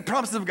that means the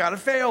promises of God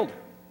have failed.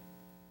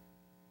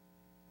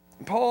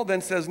 And Paul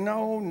then says,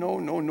 no.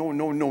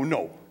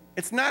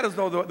 It's not as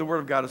though the word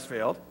of God has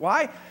failed.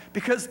 Why?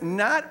 Because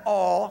not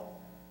all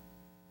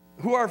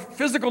who are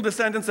physical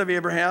descendants of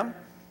Abraham,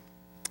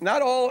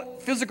 not all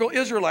physical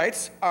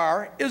Israelites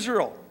are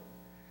Israel.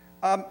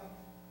 Not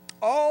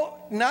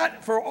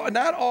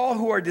all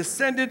who are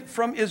descended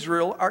from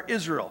Israel are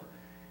Israel.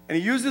 And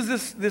he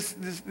uses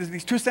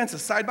these two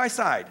senses side by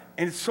side.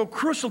 And it's so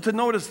crucial to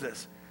notice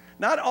this.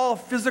 Not all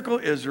physical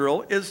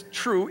Israel is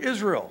true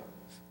Israel,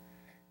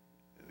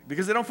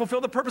 because they don't fulfill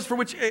the purpose for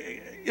which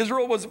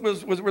Israel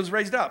was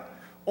raised up.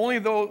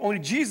 Only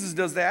Jesus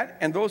does that,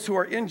 and those who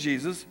are in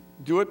Jesus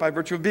do it by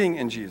virtue of being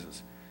in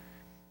Jesus.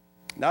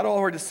 Not all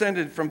who are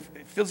descended from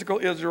physical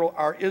Israel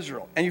are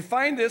Israel. And you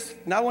find this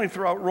not only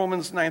throughout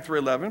Romans 9 through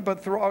 11,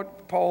 but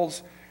throughout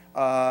Paul's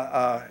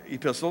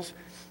epistles.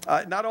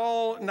 Not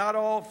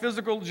all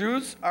physical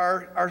Jews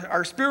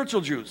are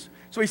spiritual Jews.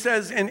 So he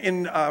says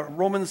in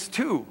Romans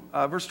 2,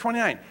 verse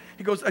 29,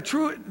 he goes,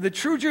 the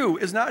true Jew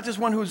is not just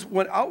one who's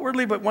one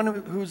outwardly, but one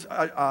who's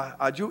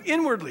a Jew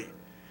inwardly.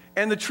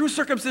 And the true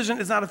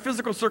circumcision is not a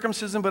physical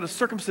circumcision, but a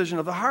circumcision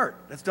of the heart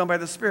that's done by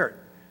the Spirit.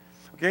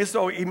 Okay,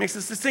 so he makes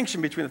this distinction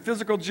between the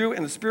physical Jew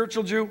and the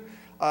spiritual Jew.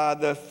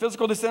 the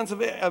physical descendants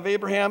of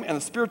Abraham and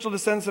the spiritual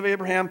descendants of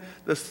Abraham,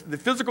 the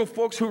physical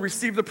folks who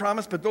receive the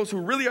promise, but those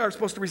who really are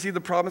supposed to receive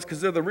the promise because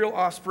they're the real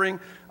offspring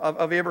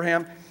of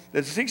Abraham,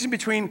 the distinction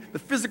between the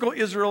physical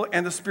Israel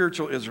and the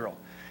spiritual Israel.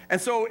 And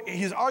so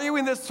he's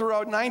arguing this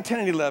throughout 9, 10,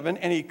 and 11,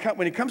 and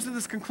when he comes to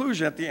this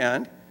conclusion at the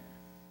end,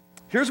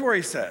 here's where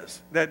he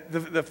says that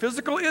the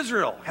physical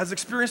Israel has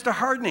experienced a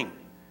hardening.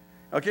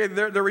 Okay,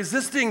 they're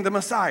resisting the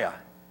Messiah.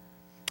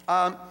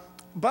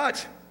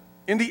 But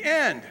in the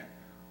end,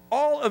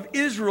 all of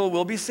Israel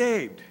will be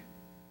saved.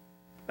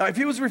 Now, if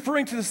he was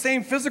referring to the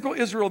same physical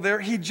Israel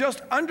there, he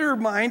just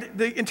undermined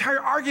the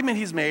entire argument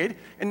he's made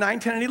in 9,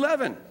 10, and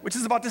 11, which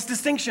is about this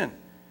distinction.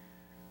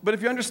 But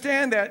if you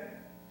understand that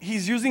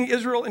he's using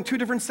Israel in two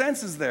different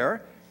senses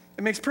there,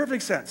 it makes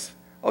perfect sense.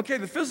 Okay,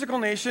 the physical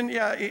nation,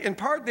 yeah, in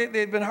part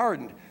they've been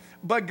hardened.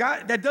 But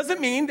God, that doesn't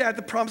mean that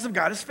the promise of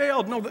God has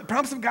failed. No, the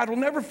promise of God will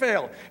never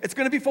fail. It's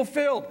going to be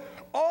fulfilled.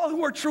 All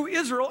who are true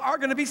Israel are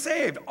going to be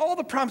saved. All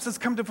the promises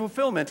come to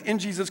fulfillment in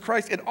Jesus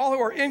Christ, and all who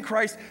are in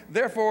Christ,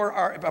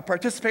 therefore,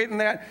 participate in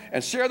that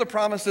and share the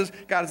promises.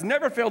 God has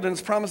never failed in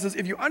his promises.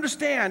 If you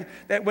understand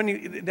that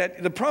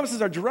that the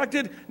promises are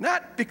directed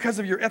not because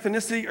of your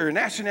ethnicity or your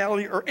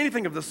nationality or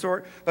anything of the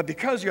sort, but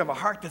because you have a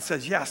heart that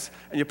says yes,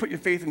 and you put your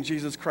faith in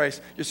Jesus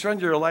Christ, you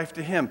surrender your life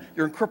to him,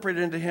 you're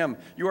incorporated into him,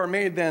 you are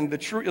made then the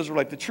true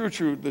Israelite, the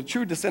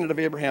true descendant of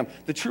Abraham,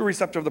 the true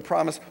receptor of the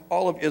promise,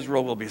 all of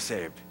Israel will be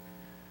saved.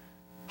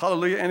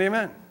 Hallelujah and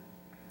amen.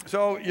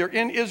 So you're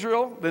in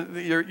Israel,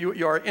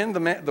 you are in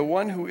the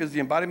one who is the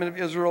embodiment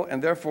of Israel,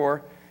 and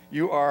therefore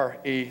you are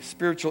a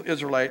spiritual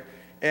Israelite,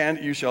 and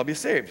you shall be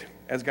saved,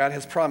 as God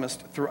has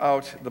promised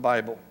throughout the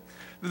Bible.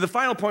 The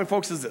final point,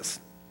 folks, is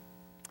this.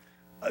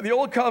 The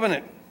Old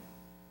Covenant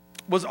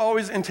was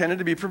always intended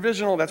to be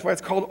provisional. That's why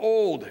it's called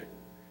old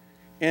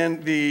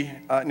in the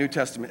New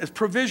Testament. It's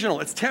provisional.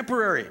 It's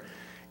temporary.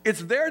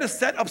 It's there to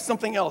set up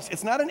something else.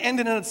 It's not an end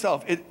in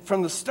itself. It,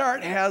 from the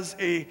start, has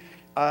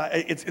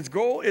its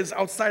goal is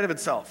outside of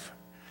itself.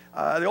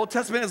 The Old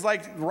Testament is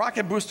like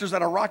rocket boosters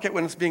on a rocket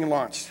when it's being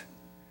launched.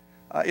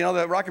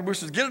 The rocket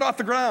boosters get it off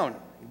the ground,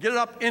 get it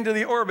up into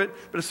the orbit,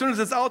 but as soon as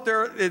it's out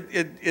there,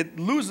 it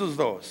loses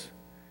those.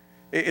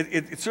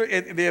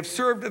 They have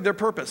served their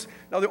purpose.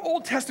 Now, the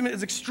Old Testament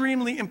is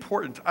extremely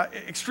important,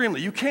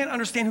 extremely. You can't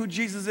understand who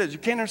Jesus is. You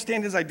can't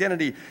understand his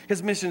identity,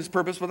 his mission, his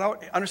purpose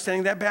without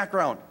understanding that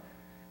background.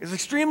 It's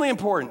extremely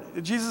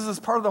important. Jesus is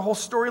part of the whole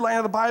storyline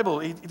of the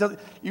Bible.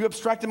 You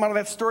abstract him out of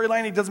that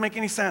storyline, it doesn't make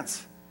any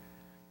sense.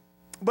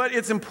 But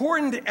it's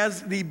important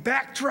as the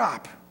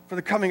backdrop for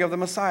the coming of the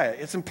Messiah.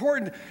 It's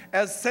important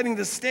as setting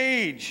the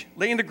stage,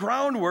 laying the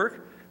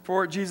groundwork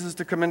for Jesus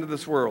to come into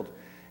this world.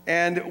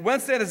 And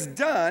once that is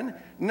done,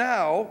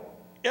 now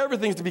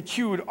everything's to be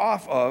cued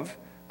off of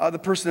the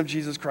person of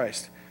Jesus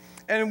Christ.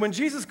 And when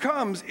Jesus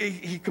comes,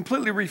 he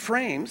completely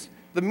reframes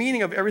the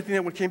meaning of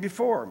everything that came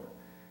before him.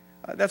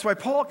 That's why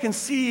Paul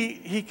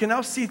he can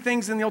now see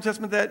things in the Old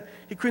Testament that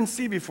he couldn't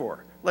see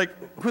before, like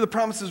who the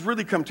promises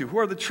really come to, who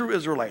are the true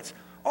Israelites.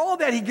 All of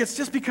that he gets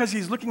just because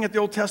he's looking at the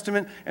Old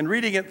Testament and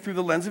reading it through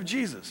the lens of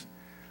Jesus.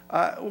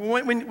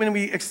 When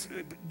we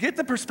get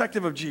the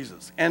perspective of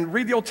Jesus and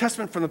read the Old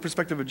Testament from the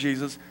perspective of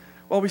Jesus,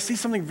 well, we see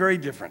something very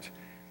different.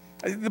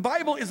 The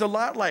Bible is a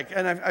lot like,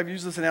 and I've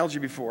used this analogy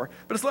before,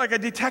 but it's like a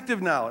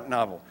detective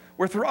novel,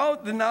 where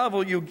throughout the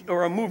novel,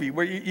 or a movie,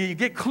 where you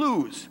get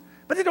clues,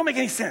 but they don't make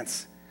any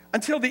sense.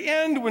 Until the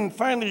end, when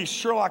finally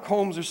Sherlock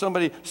Holmes or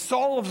somebody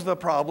solves the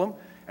problem,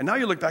 and now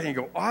you look back and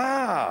you go,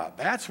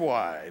 that's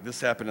why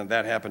this happened and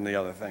that happened, the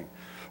other thing.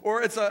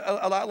 Or it's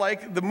a lot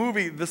like the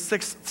movie The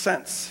Sixth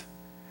Sense,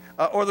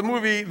 or the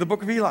movie The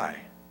Book of Eli.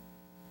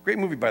 Great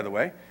movie, by the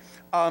way.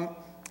 And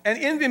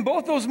in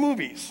both those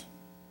movies,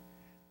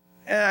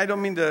 and I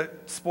don't mean to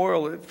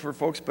spoil it for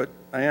folks, but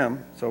I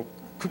am, so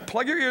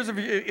plug your ears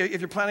if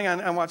you're planning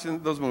on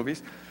watching those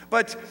movies.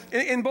 But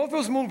in both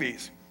those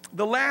movies,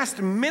 the last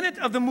minute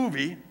of the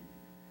movie,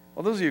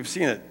 well, those of you who've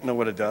seen it know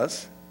what it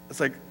does. It's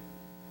like,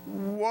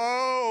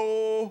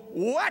 whoa,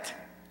 what?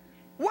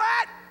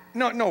 What?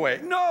 No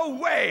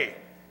way.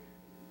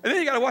 And then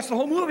you got to watch the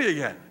whole movie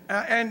again.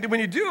 And when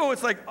you do,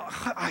 it's like,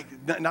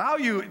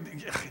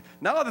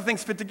 now the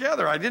things fit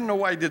together. I didn't know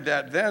why I did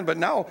that then, but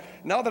now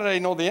that I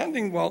know the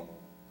ending, well,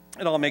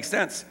 it all makes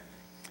sense.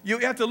 You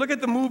have to look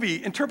at the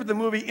movie, interpret the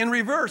movie in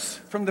reverse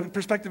from the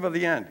perspective of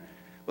the end.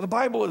 Well, the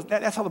Bible is,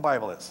 that's how the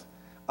Bible is.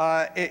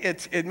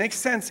 It makes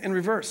sense in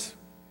reverse.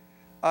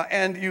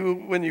 And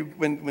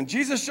when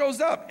Jesus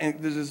shows up and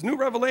there's this new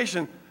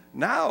revelation,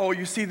 now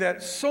you see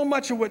that so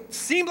much of what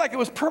seemed like it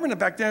was permanent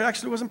back then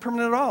actually wasn't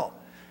permanent at all.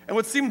 And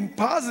what seemed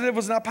positive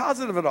was not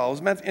positive at all. It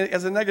was meant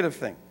as a negative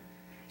thing.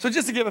 So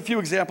just to give a few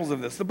examples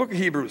of this, the book of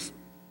Hebrews.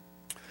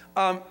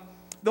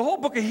 The whole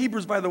book of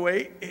Hebrews, by the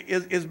way,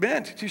 is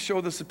meant to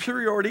show the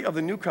superiority of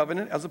the new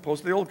covenant as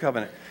opposed to the old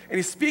covenant. And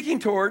he's speaking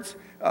towards,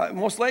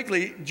 most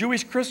likely,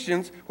 Jewish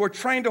Christians who are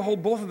trying to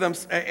hold both of them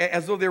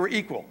as though they were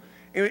equal.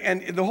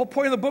 And the whole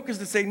point of the book is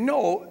to say,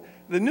 no,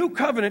 the new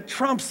covenant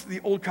trumps the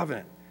old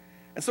covenant.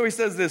 And so he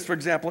says this, for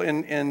example,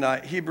 in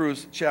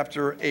Hebrews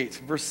chapter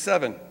 8, verse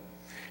 7.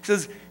 He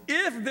says,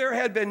 if there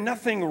had been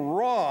nothing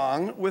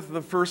wrong with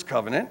the first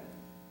covenant,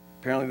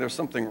 apparently there's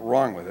something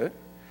wrong with it,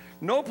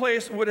 no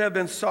place would have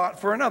been sought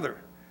for another.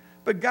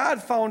 But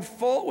God found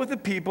fault with the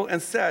people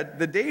and said,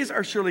 the days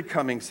are surely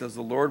coming, says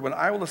the Lord, when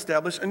I will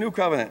establish a new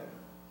covenant.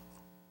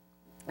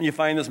 And you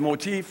find this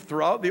motif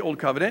throughout the Old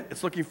Covenant.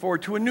 It's looking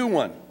forward to a new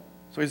one.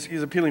 So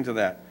he's appealing to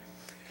that.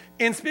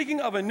 In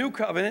speaking of a new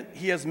covenant,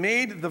 he has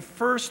made the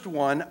first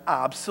one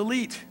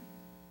obsolete.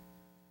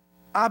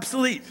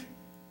 Obsolete.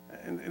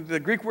 And the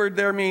Greek word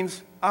there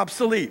means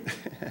obsolete,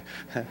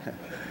 in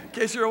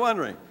case you're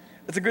wondering.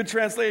 It's a good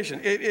translation.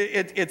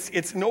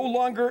 It no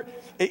longer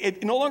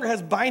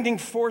has binding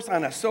force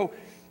on us. So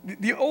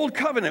the Old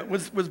Covenant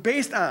was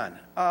based on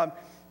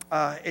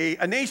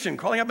a nation,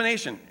 calling up a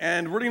nation,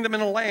 and rooting them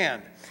in a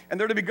land. And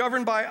they're to be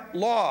governed by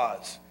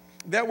laws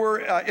that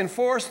were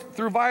enforced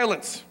through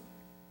violence.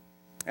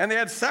 And they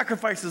had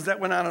sacrifices that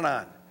went on and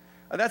on.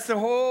 That's the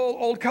whole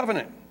Old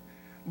Covenant.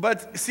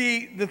 But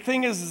see, the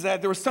thing is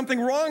that there was something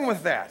wrong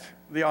with that,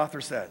 the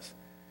author says.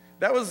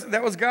 That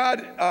was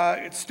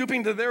God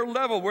stooping to their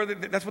level, where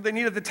that's what they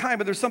needed at the time,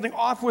 but there's something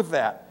off with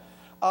that.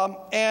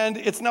 And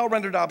it's now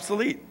rendered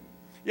obsolete.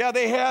 Yeah,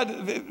 they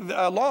had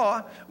the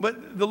law,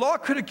 but the law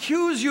could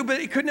accuse you, but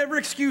it could never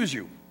excuse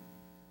you.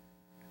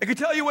 It could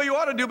tell you what you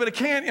ought to do, but it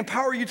can't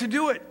empower you to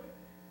do it.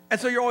 And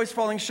so you're always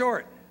falling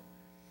short.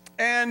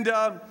 And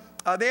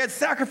they had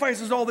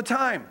sacrifices all the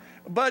time,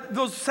 but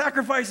those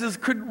sacrifices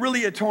couldn't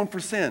really atone for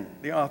sin,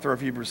 the author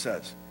of Hebrews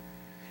says.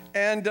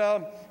 And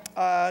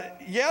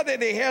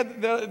they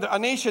had a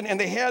nation and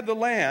they had the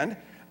land,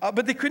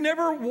 but they could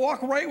never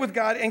walk right with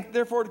God and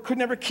therefore could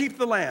never keep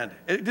the land.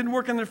 It didn't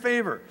work in their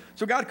favor.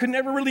 So God could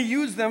never really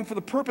use them for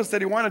the purpose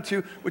that he wanted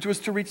to, which was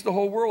to reach the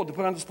whole world, to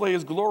put on display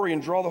his glory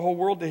and draw the whole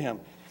world to him.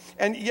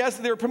 And yes,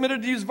 they were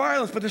permitted to use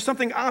violence, but there's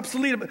something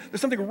obsolete,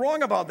 there's something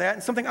wrong about that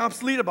and something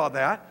obsolete about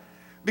that,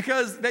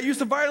 because that use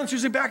of violence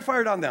usually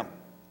backfired on them.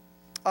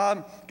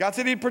 God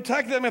said he'd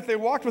protect them if they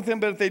walked with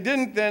him, but if they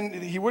didn't, then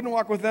he wouldn't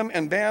walk with them,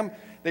 and bam,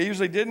 they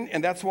usually didn't,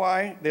 and that's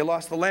why they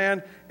lost the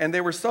land, and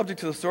they were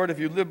subject to the sword. If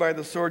you live by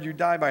the sword, you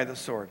die by the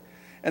sword.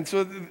 And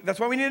so that's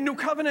why we need a new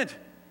covenant.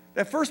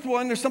 That first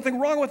one, there's something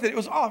wrong with it. It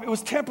was off. It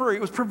was temporary.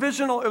 It was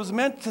provisional. It was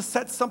meant to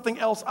set something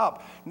else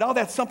up. Now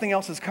that something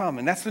else has come,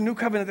 and that's the new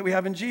covenant that we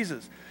have in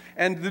Jesus.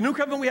 And the new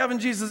covenant we have in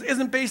Jesus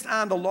isn't based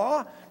on the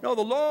law. No,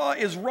 the law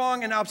is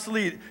wrong and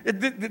obsolete.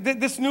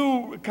 This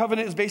new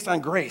covenant is based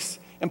on grace,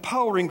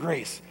 empowering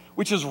grace,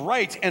 which is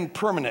right and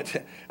permanent.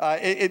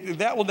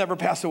 That will never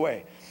pass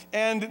away.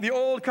 And the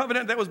old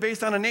covenant that was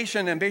based on a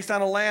nation and based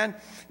on a land,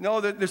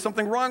 no, there's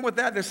something wrong with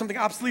that. There's something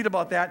obsolete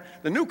about that.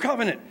 The new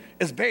covenant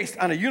is based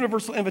on a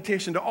universal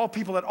invitation to all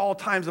people at all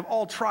times, of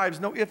all tribes,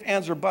 no ifs,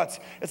 ands, or buts.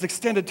 It's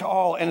extended to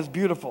all, and it's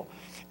beautiful.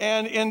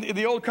 And in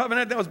the old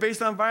covenant that was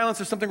based on violence,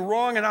 there's something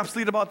wrong and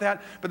obsolete about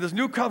that. But this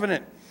new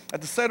covenant,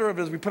 at the center of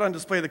it is we put on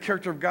display the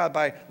character of God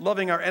by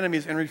loving our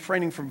enemies and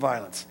refraining from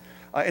violence.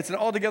 It's an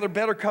altogether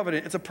better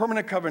covenant. It's a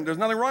permanent covenant. There's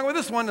nothing wrong with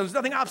this one. There's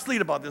nothing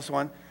obsolete about this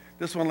one.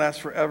 This one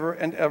lasts forever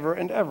and ever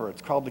and ever.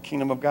 It's called the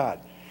kingdom of God.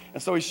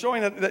 And so he's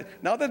showing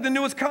that now that the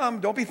new has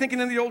come, don't be thinking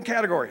in the old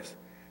categories.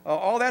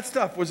 All that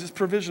stuff was just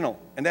provisional.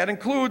 And that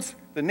includes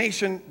the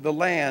nation, the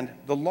land,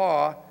 the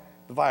law,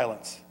 the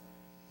violence.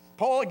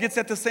 Paul gets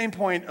at the same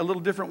point a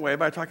little different way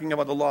by talking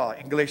about the law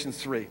in Galatians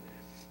 3. He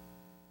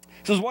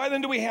says, why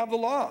then do we have the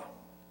law?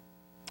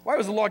 Why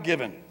was the law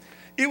given?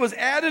 It was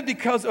added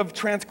because of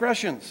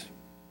transgressions.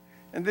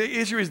 And the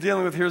issue he's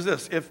dealing with here is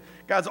this. If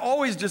God's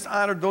always just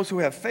honored those who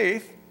have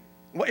faith,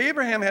 well,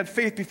 Abraham had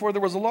faith before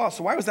there was a law,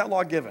 so why was that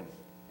law given?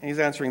 And he's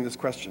answering this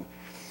question.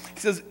 He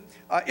says,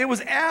 it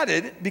was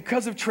added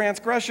because of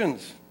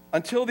transgressions,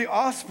 until the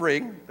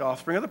offspring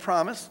of the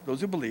promise, those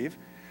who believe,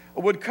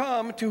 would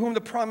come to whom the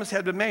promise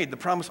had been made. The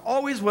promise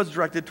always was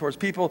directed towards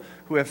people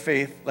who have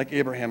faith like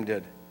Abraham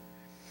did.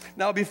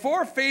 Now,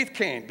 before faith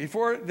came,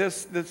 before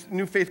this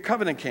new faith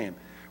covenant came,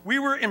 we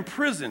were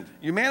imprisoned.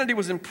 Humanity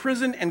was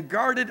imprisoned and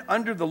guarded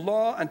under the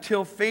law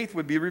until faith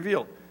would be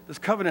revealed. This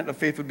covenant of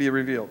faith would be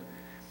revealed.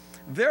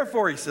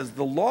 Therefore, he says,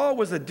 the law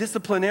was a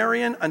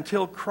disciplinarian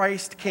until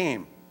Christ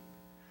came,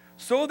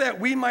 so that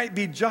we might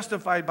be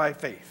justified by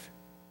faith.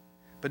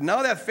 But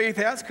now that faith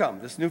has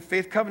come, this new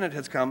faith covenant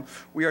has come,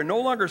 we are no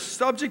longer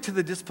subject to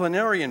the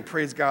disciplinarian,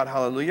 praise God,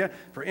 hallelujah.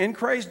 For in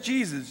Christ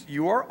Jesus,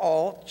 you are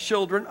all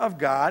children of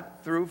God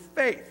through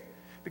faith,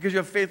 because you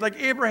have faith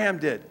like Abraham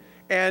did.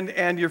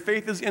 And your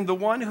faith is in the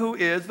one who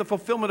is the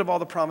fulfillment of all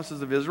the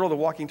promises of Israel, the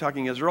walking,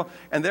 talking Israel,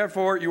 and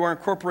therefore you are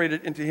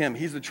incorporated into him.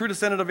 He's the true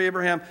descendant of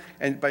Abraham,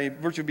 and by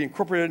virtue of being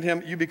incorporated in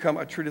him, you become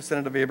a true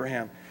descendant of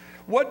Abraham.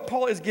 What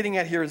Paul is getting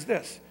at here is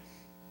this.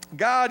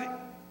 God,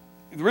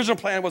 the original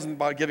plan wasn't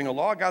about giving a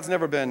law. God's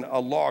never been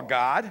a law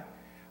God.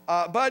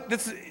 But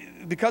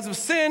because of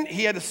sin,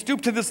 he had to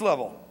stoop to this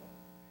level.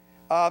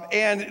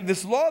 And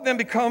this law then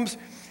becomes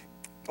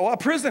a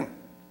prison.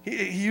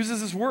 He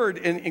uses this word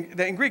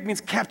that in Greek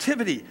means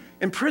captivity,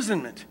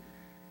 imprisonment.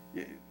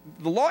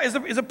 The law is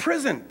a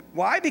prison.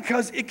 Why?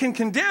 Because it can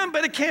condemn,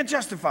 but it can't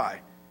justify.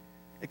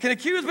 It can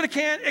accuse, but it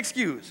can't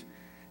excuse.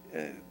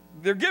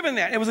 they're given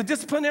that. It was a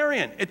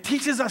disciplinarian. It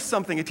teaches us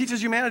something. It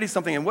teaches humanity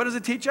something. And what does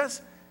it teach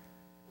us?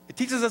 It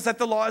teaches us that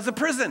the law is a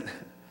prison,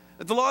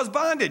 that the law is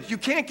bondage. You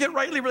can't get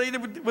rightly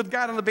related with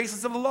God on the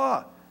basis of the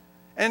law.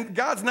 And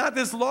God's not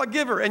this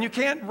lawgiver, and you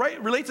can't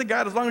relate to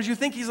God as long as you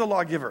think he's a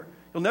lawgiver.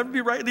 You'll never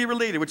be rightly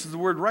related, which is the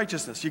word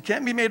righteousness. You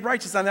can't be made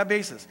righteous on that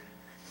basis.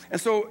 And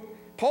so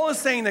Paul is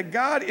saying that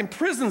God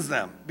imprisons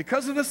them.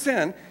 Because of the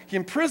sin, he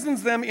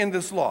imprisons them in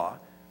this law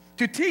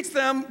to teach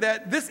them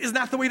that this is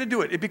not the way to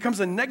do it. It becomes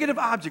a negative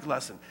object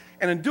lesson.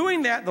 And in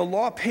doing that, the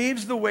law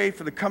paves the way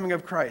for the coming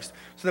of Christ.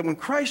 So that when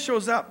Christ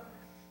shows up,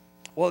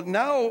 well,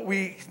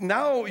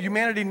 now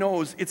humanity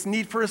knows its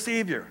need for a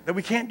Savior, that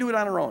we can't do it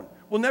on our own.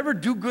 We'll never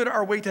do good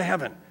our way to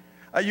heaven.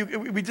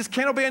 We just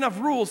can't obey enough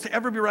rules to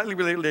ever be rightly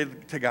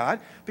related to God,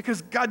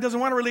 because God doesn't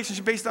want a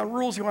relationship based on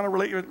rules. He wants a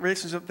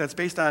relationship that's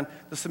based on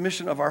the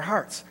submission of our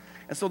hearts.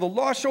 And so the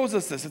law shows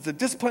us this. It's a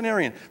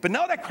disciplinarian. But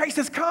now that Christ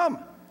has come,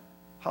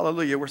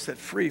 hallelujah, we're set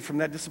free from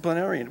that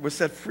disciplinarian. We're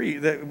set free.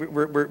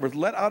 We're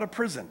let out of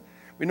prison.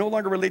 We no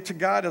longer relate to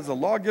God as a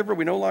lawgiver.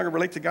 We no longer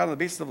relate to God on the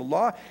basis of the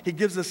law. He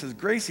gives us his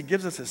grace. He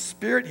gives us his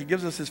spirit. He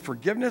gives us his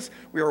forgiveness.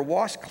 We are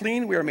washed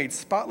clean. We are made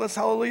spotless.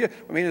 Hallelujah.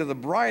 We're made into the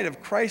bride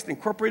of Christ,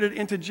 incorporated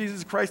into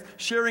Jesus Christ,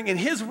 sharing in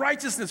his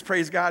righteousness,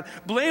 praise God,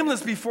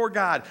 blameless before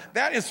God.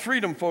 That is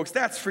freedom, folks.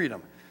 That's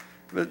freedom.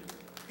 But,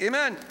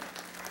 amen.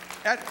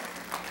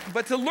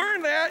 But to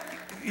learn that,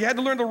 you had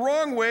to learn the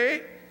wrong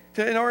way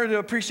in order to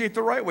appreciate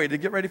the right way, to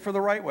get ready for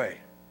the right way.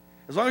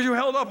 As long as you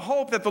held up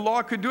hope that the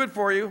law could do it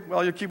for you,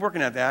 well, you'll keep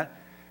working at that.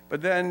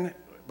 But then,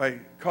 by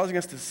causing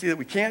us to see that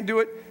we can't do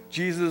it,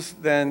 Jesus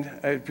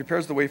then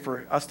prepares the way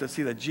for us to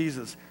see that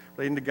Jesus,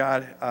 relating to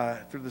God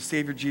through the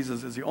Savior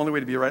Jesus, is the only way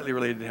to be rightly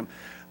related to him.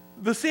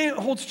 The same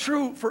holds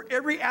true for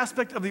every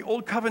aspect of the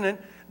Old Covenant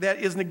that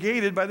is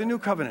negated by the New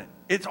Covenant.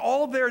 It's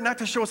all there not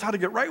to show us how to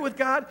get right with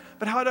God,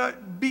 but how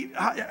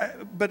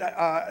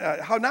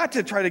not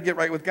to try to get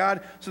right with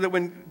God, so that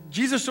when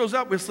Jesus shows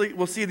up,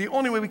 we'll see the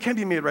only way we can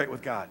be made right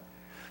with God.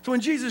 So when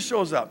Jesus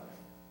shows up,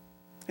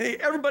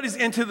 everybody's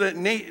into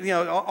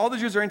all the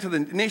Jews are into the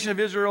nation of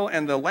Israel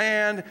and the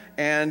land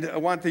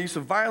and want the use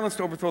of violence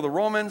to overthrow the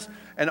Romans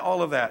and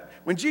all of that.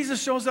 When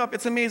Jesus shows up,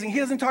 it's amazing. He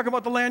doesn't talk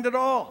about the land at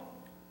all.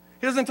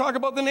 He doesn't talk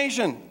about the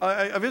nation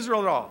of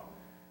Israel at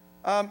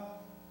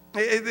all.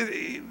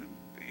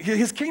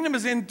 His kingdom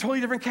is in totally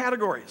different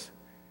categories.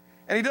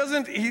 And he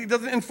doesn't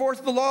enforce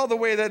the law the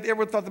way that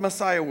everyone thought the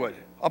Messiah would,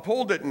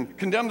 uphold it and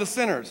condemn the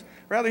sinners.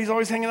 Rather, he's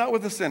always hanging out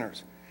with the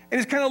sinners. And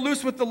he's kind of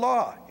loose with the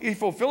law. He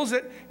fulfills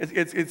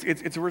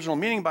its original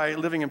meaning by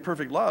living in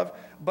perfect love,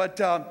 but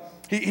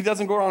he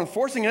doesn't go around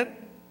enforcing it.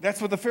 That's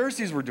what the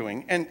Pharisees were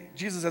doing, and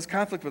Jesus has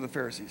conflict with the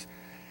Pharisees.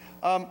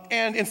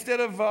 And instead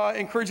of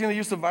encouraging the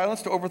use of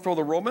violence to overthrow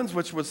the Romans,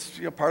 which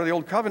was part of the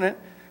Old Covenant,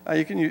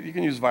 you can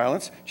use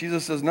violence.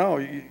 Jesus says, no,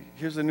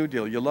 here's the new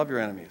deal. You love your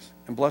enemies,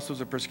 and bless those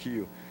that persecute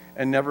you,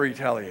 and never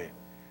retaliate.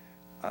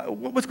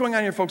 What's going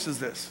on here, folks, is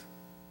this.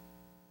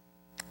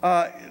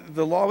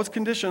 The law was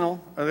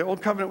conditional. The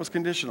Old Covenant was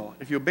conditional.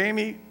 If you obey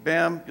me,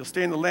 bam, you'll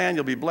stay in the land,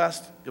 you'll be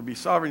blessed, you'll be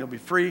sovereign, you'll be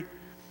free,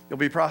 you'll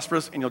be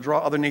prosperous, and you'll draw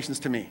other nations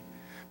to me.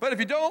 But if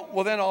you don't,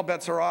 well, then all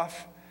bets are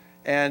off,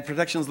 and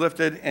protection's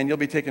lifted, and you'll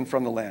be taken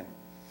from the land.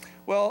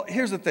 Well,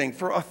 here's the thing.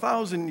 For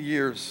 1,000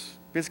 years,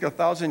 basically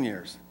 1,000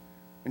 years,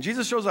 when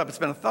Jesus shows up, it's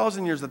been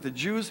 1,000 years that the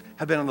Jews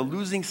have been on the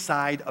losing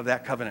side of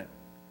that covenant.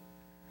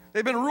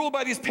 They've been ruled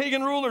by these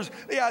pagan rulers.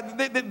 Yeah,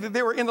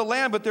 they were in the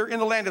land, but they're in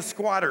the land as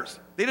squatters.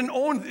 They didn't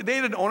own it.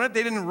 They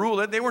didn't rule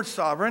it. They weren't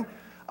sovereign.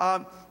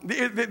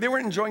 They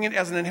weren't enjoying it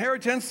as an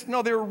inheritance.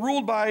 No, they were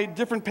ruled by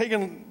different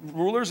pagan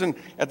rulers. And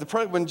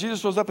when Jesus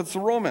shows up, it's the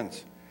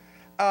Romans.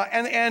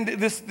 And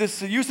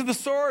this use of the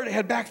sword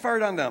had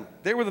backfired on them.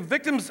 They were the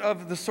victims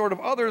of the sword of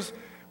others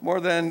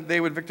more than they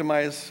would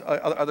victimize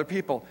other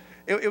people.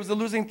 It was a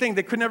losing thing.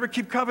 They could never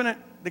keep covenant.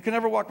 They could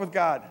never walk with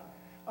God.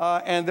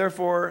 And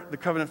therefore, the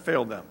covenant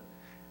failed them.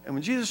 And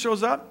when Jesus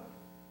shows up,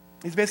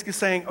 he's basically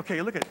saying,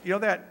 okay, look at,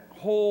 that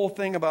whole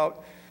thing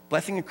about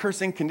blessing and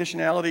cursing,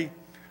 conditionality.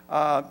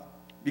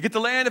 You get the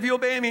land if you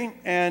obey me,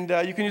 and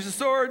you can use the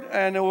sword,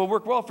 and it will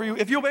work well for you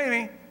if you obey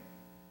me.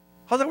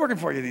 How's that working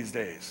for you these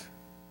days?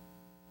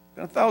 It's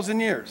been 1,000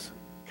 years.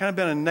 Kind of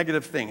been a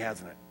negative thing,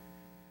 hasn't it?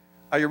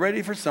 Are you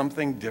ready for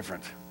something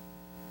different?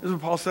 This is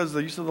what Paul says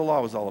the use of the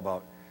law was all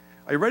about.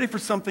 Are you ready for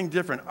something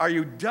different? Are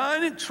you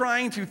done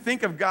trying to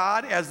think of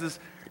God as this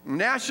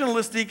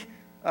nationalistic,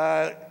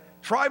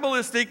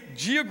 tribalistic,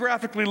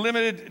 geographically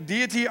limited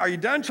deity? Are you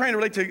done trying to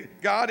relate to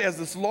God as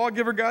this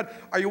lawgiver God?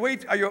 Are you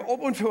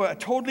open to a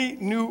totally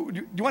new,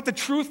 do you want the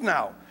truth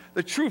now?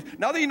 The truth.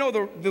 Now that you know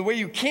the way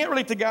you can't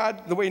relate to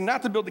God, the way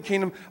not to build the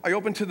kingdom, are you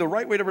open to the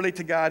right way to relate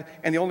to God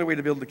and the only way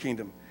to build the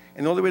kingdom?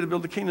 And the only way to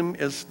build the kingdom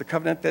is the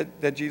covenant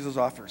that Jesus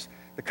offers.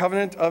 The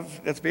covenant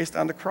that's based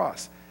on the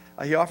cross.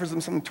 He offers them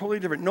something totally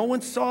different. No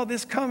one saw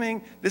this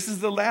coming. This is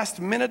the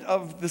last minute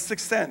of the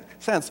Sixth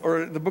Sense,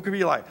 or the book of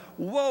Eli.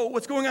 Whoa,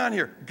 what's going on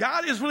here?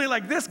 God is really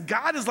like this?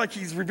 God is like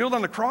he's revealed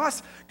on the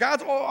cross?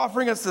 God's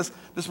offering us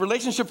this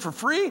relationship for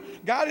free?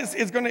 God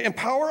is going to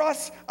empower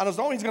us on his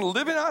own. He's going to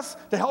live in us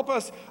to help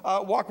us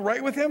walk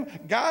right with him.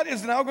 God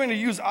is now going to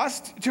use us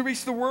to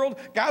reach the world.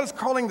 God is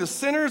calling the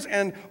sinners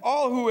and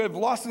all who have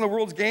lost in the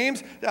world's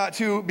games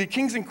to be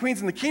kings and queens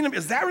in the kingdom.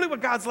 Is that really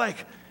what God's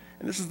like?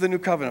 And this is the new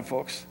covenant,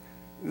 folks.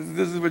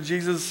 This is what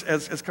Jesus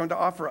has come to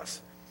offer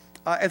us.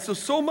 And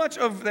so much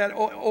of that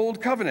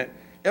old covenant,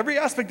 every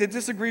aspect that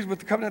disagrees with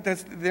the covenant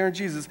that's there in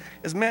Jesus,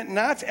 is meant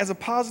not as a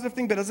positive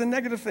thing, but as a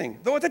negative thing.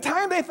 Though at the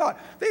time they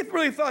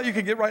really thought you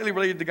could get rightly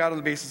related to God on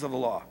the basis of the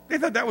law. They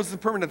thought that was the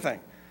permanent thing.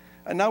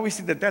 And now we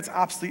see that that's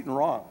obsolete and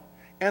wrong.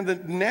 And the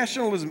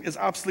nationalism is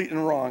obsolete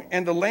and wrong.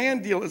 And the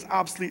land deal is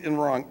obsolete and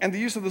wrong. And the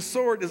use of the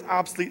sword is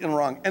obsolete and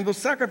wrong. And those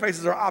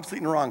sacrifices are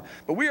obsolete and wrong.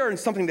 But we are in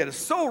something that is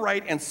so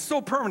right and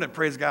so permanent,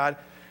 praise God,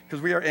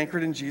 because we are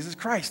anchored in Jesus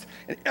Christ.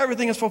 And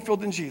everything is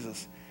fulfilled in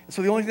Jesus. And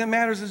so the only thing that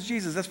matters is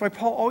Jesus. That's why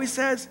Paul always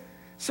says,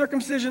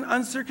 circumcision,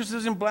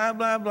 uncircumcision, blah,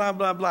 blah, blah,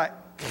 blah, blah.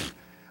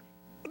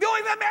 The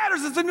only thing that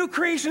matters is the new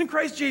creation in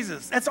Christ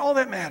Jesus. That's all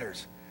that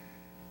matters.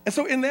 And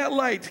so in that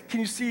light, can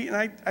you see,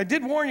 and I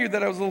did warn you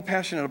that I was a little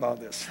passionate about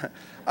this,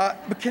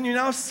 but can you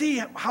now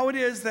see how it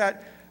is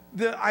that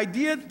the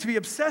idea to be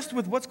obsessed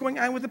with what's going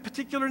on with a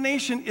particular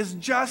nation is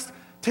just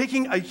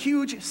taking a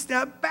huge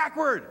step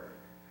backward?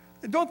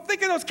 Don't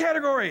think in those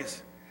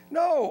categories.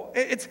 No,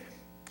 it's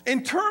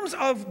in terms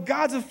of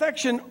God's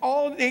affection,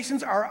 all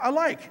nations are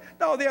alike.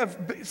 No,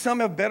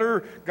 some have better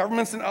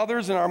governments than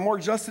others and are more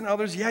just than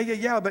others.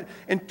 Yeah. But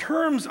in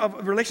terms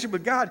of relationship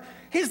with God,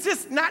 he's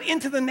just not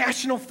into the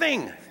national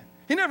thing.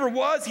 He never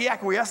was. He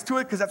acquiesced to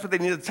it because that's what they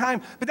needed at the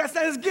time. But that's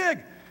not his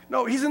gig.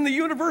 No, he's in the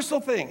universal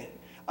thing.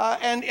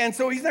 And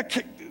so he's not.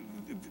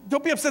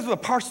 Don't be obsessed with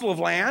a parcel of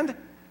land.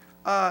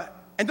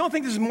 And don't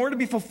think there's more to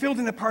be fulfilled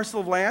in the parcel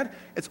of land.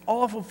 It's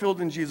all fulfilled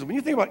in Jesus. When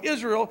you think about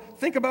Israel,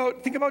 think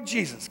about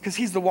Jesus, because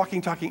he's the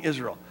walking, talking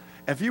Israel.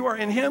 If you are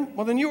in him,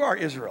 well, then you are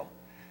Israel.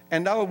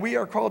 And now we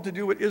are called to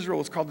do what Israel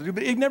was called to do,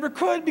 but it never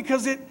could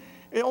because it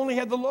only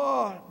had the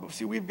law. But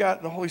see, we've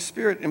got the Holy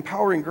Spirit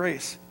empowering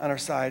grace on our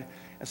side.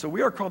 And so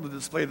we are called to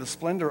display the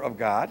splendor of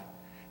God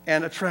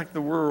and attract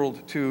the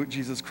world to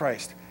Jesus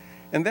Christ.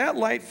 In that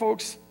light,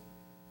 folks,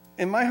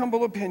 in my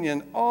humble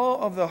opinion, all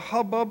of the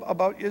hubbub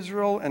about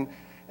Israel and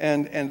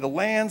the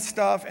land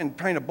stuff and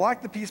trying to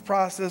block the peace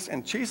process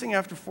and chasing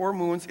after 4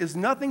 moons is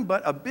nothing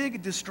but a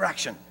big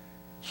distraction,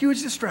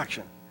 huge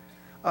distraction,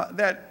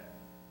 that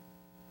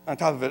on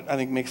top of it, I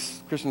think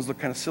makes Christians look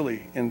kind of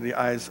silly in the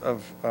eyes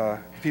of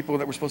people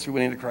that we're supposed to be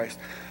winning to Christ.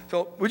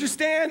 So would you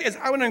stand as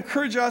I want to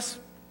encourage us,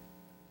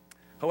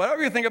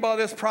 whatever you think about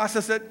this,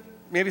 process it.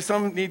 Maybe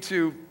some need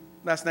to,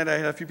 last night I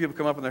had a few people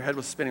come up and their head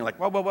was spinning like,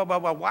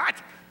 what?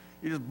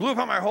 You just blew up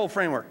my whole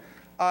framework.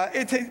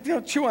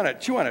 Chew on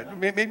it.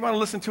 Maybe you want to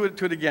listen to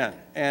it again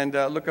and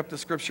look up the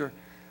scripture.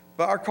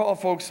 But our call,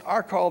 folks,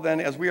 then,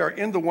 as we are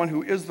in the one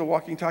who is the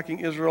walking, talking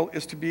Israel,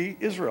 is to be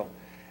Israel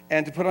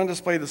and to put on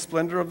display the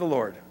splendor of the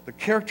Lord, the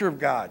character of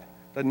God,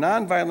 the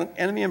nonviolent,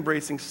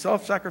 enemy-embracing,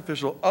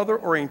 self-sacrificial,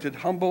 other-oriented,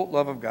 humble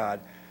love of God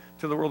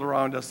to the world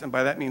around us. And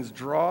by that means,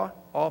 draw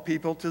all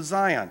people to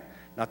Zion,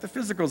 not the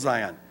physical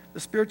Zion, the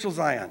spiritual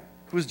Zion,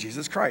 who is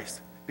Jesus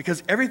Christ.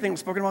 Because everything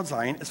spoken about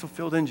Zion is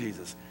fulfilled in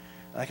Jesus.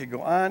 I could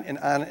go on and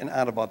on and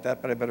on about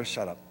that, but I better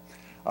shut up.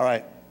 All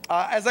right.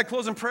 As I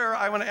close in prayer,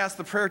 I want to ask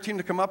the prayer team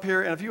to come up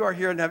here. And if you are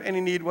here and have any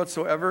need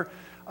whatsoever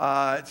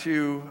I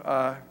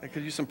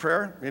could use some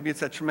prayer. Maybe it's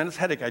that tremendous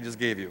headache I just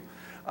gave you.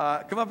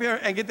 Come up here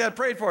and get that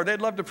prayed for.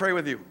 They'd love to pray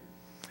with you.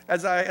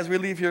 As we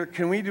leave here,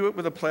 can we do it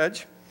with a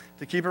pledge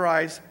to keep our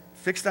eyes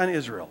fixed on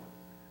Israel?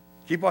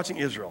 Keep watching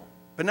Israel,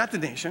 but not the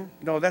nation.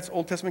 No, that's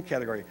Old Testament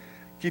category.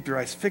 Keep your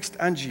eyes fixed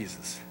on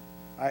Jesus.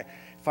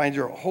 Find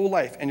your whole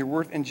life and your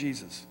worth in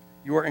Jesus.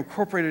 You are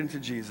incorporated into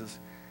Jesus.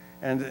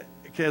 And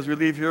as we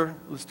leave here,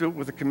 let's do it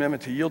with a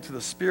commitment to yield to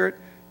the Spirit,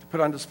 to put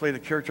on display the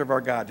character of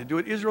our God, to do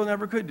what Israel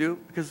never could do,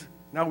 because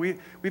now we've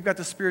got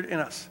the Spirit in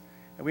us,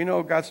 and we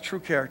know God's true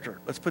character.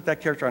 Let's put that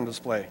character on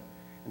display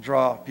and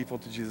draw people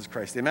to Jesus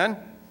Christ. Amen?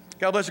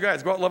 God bless you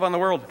guys. Go out and love on the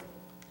world.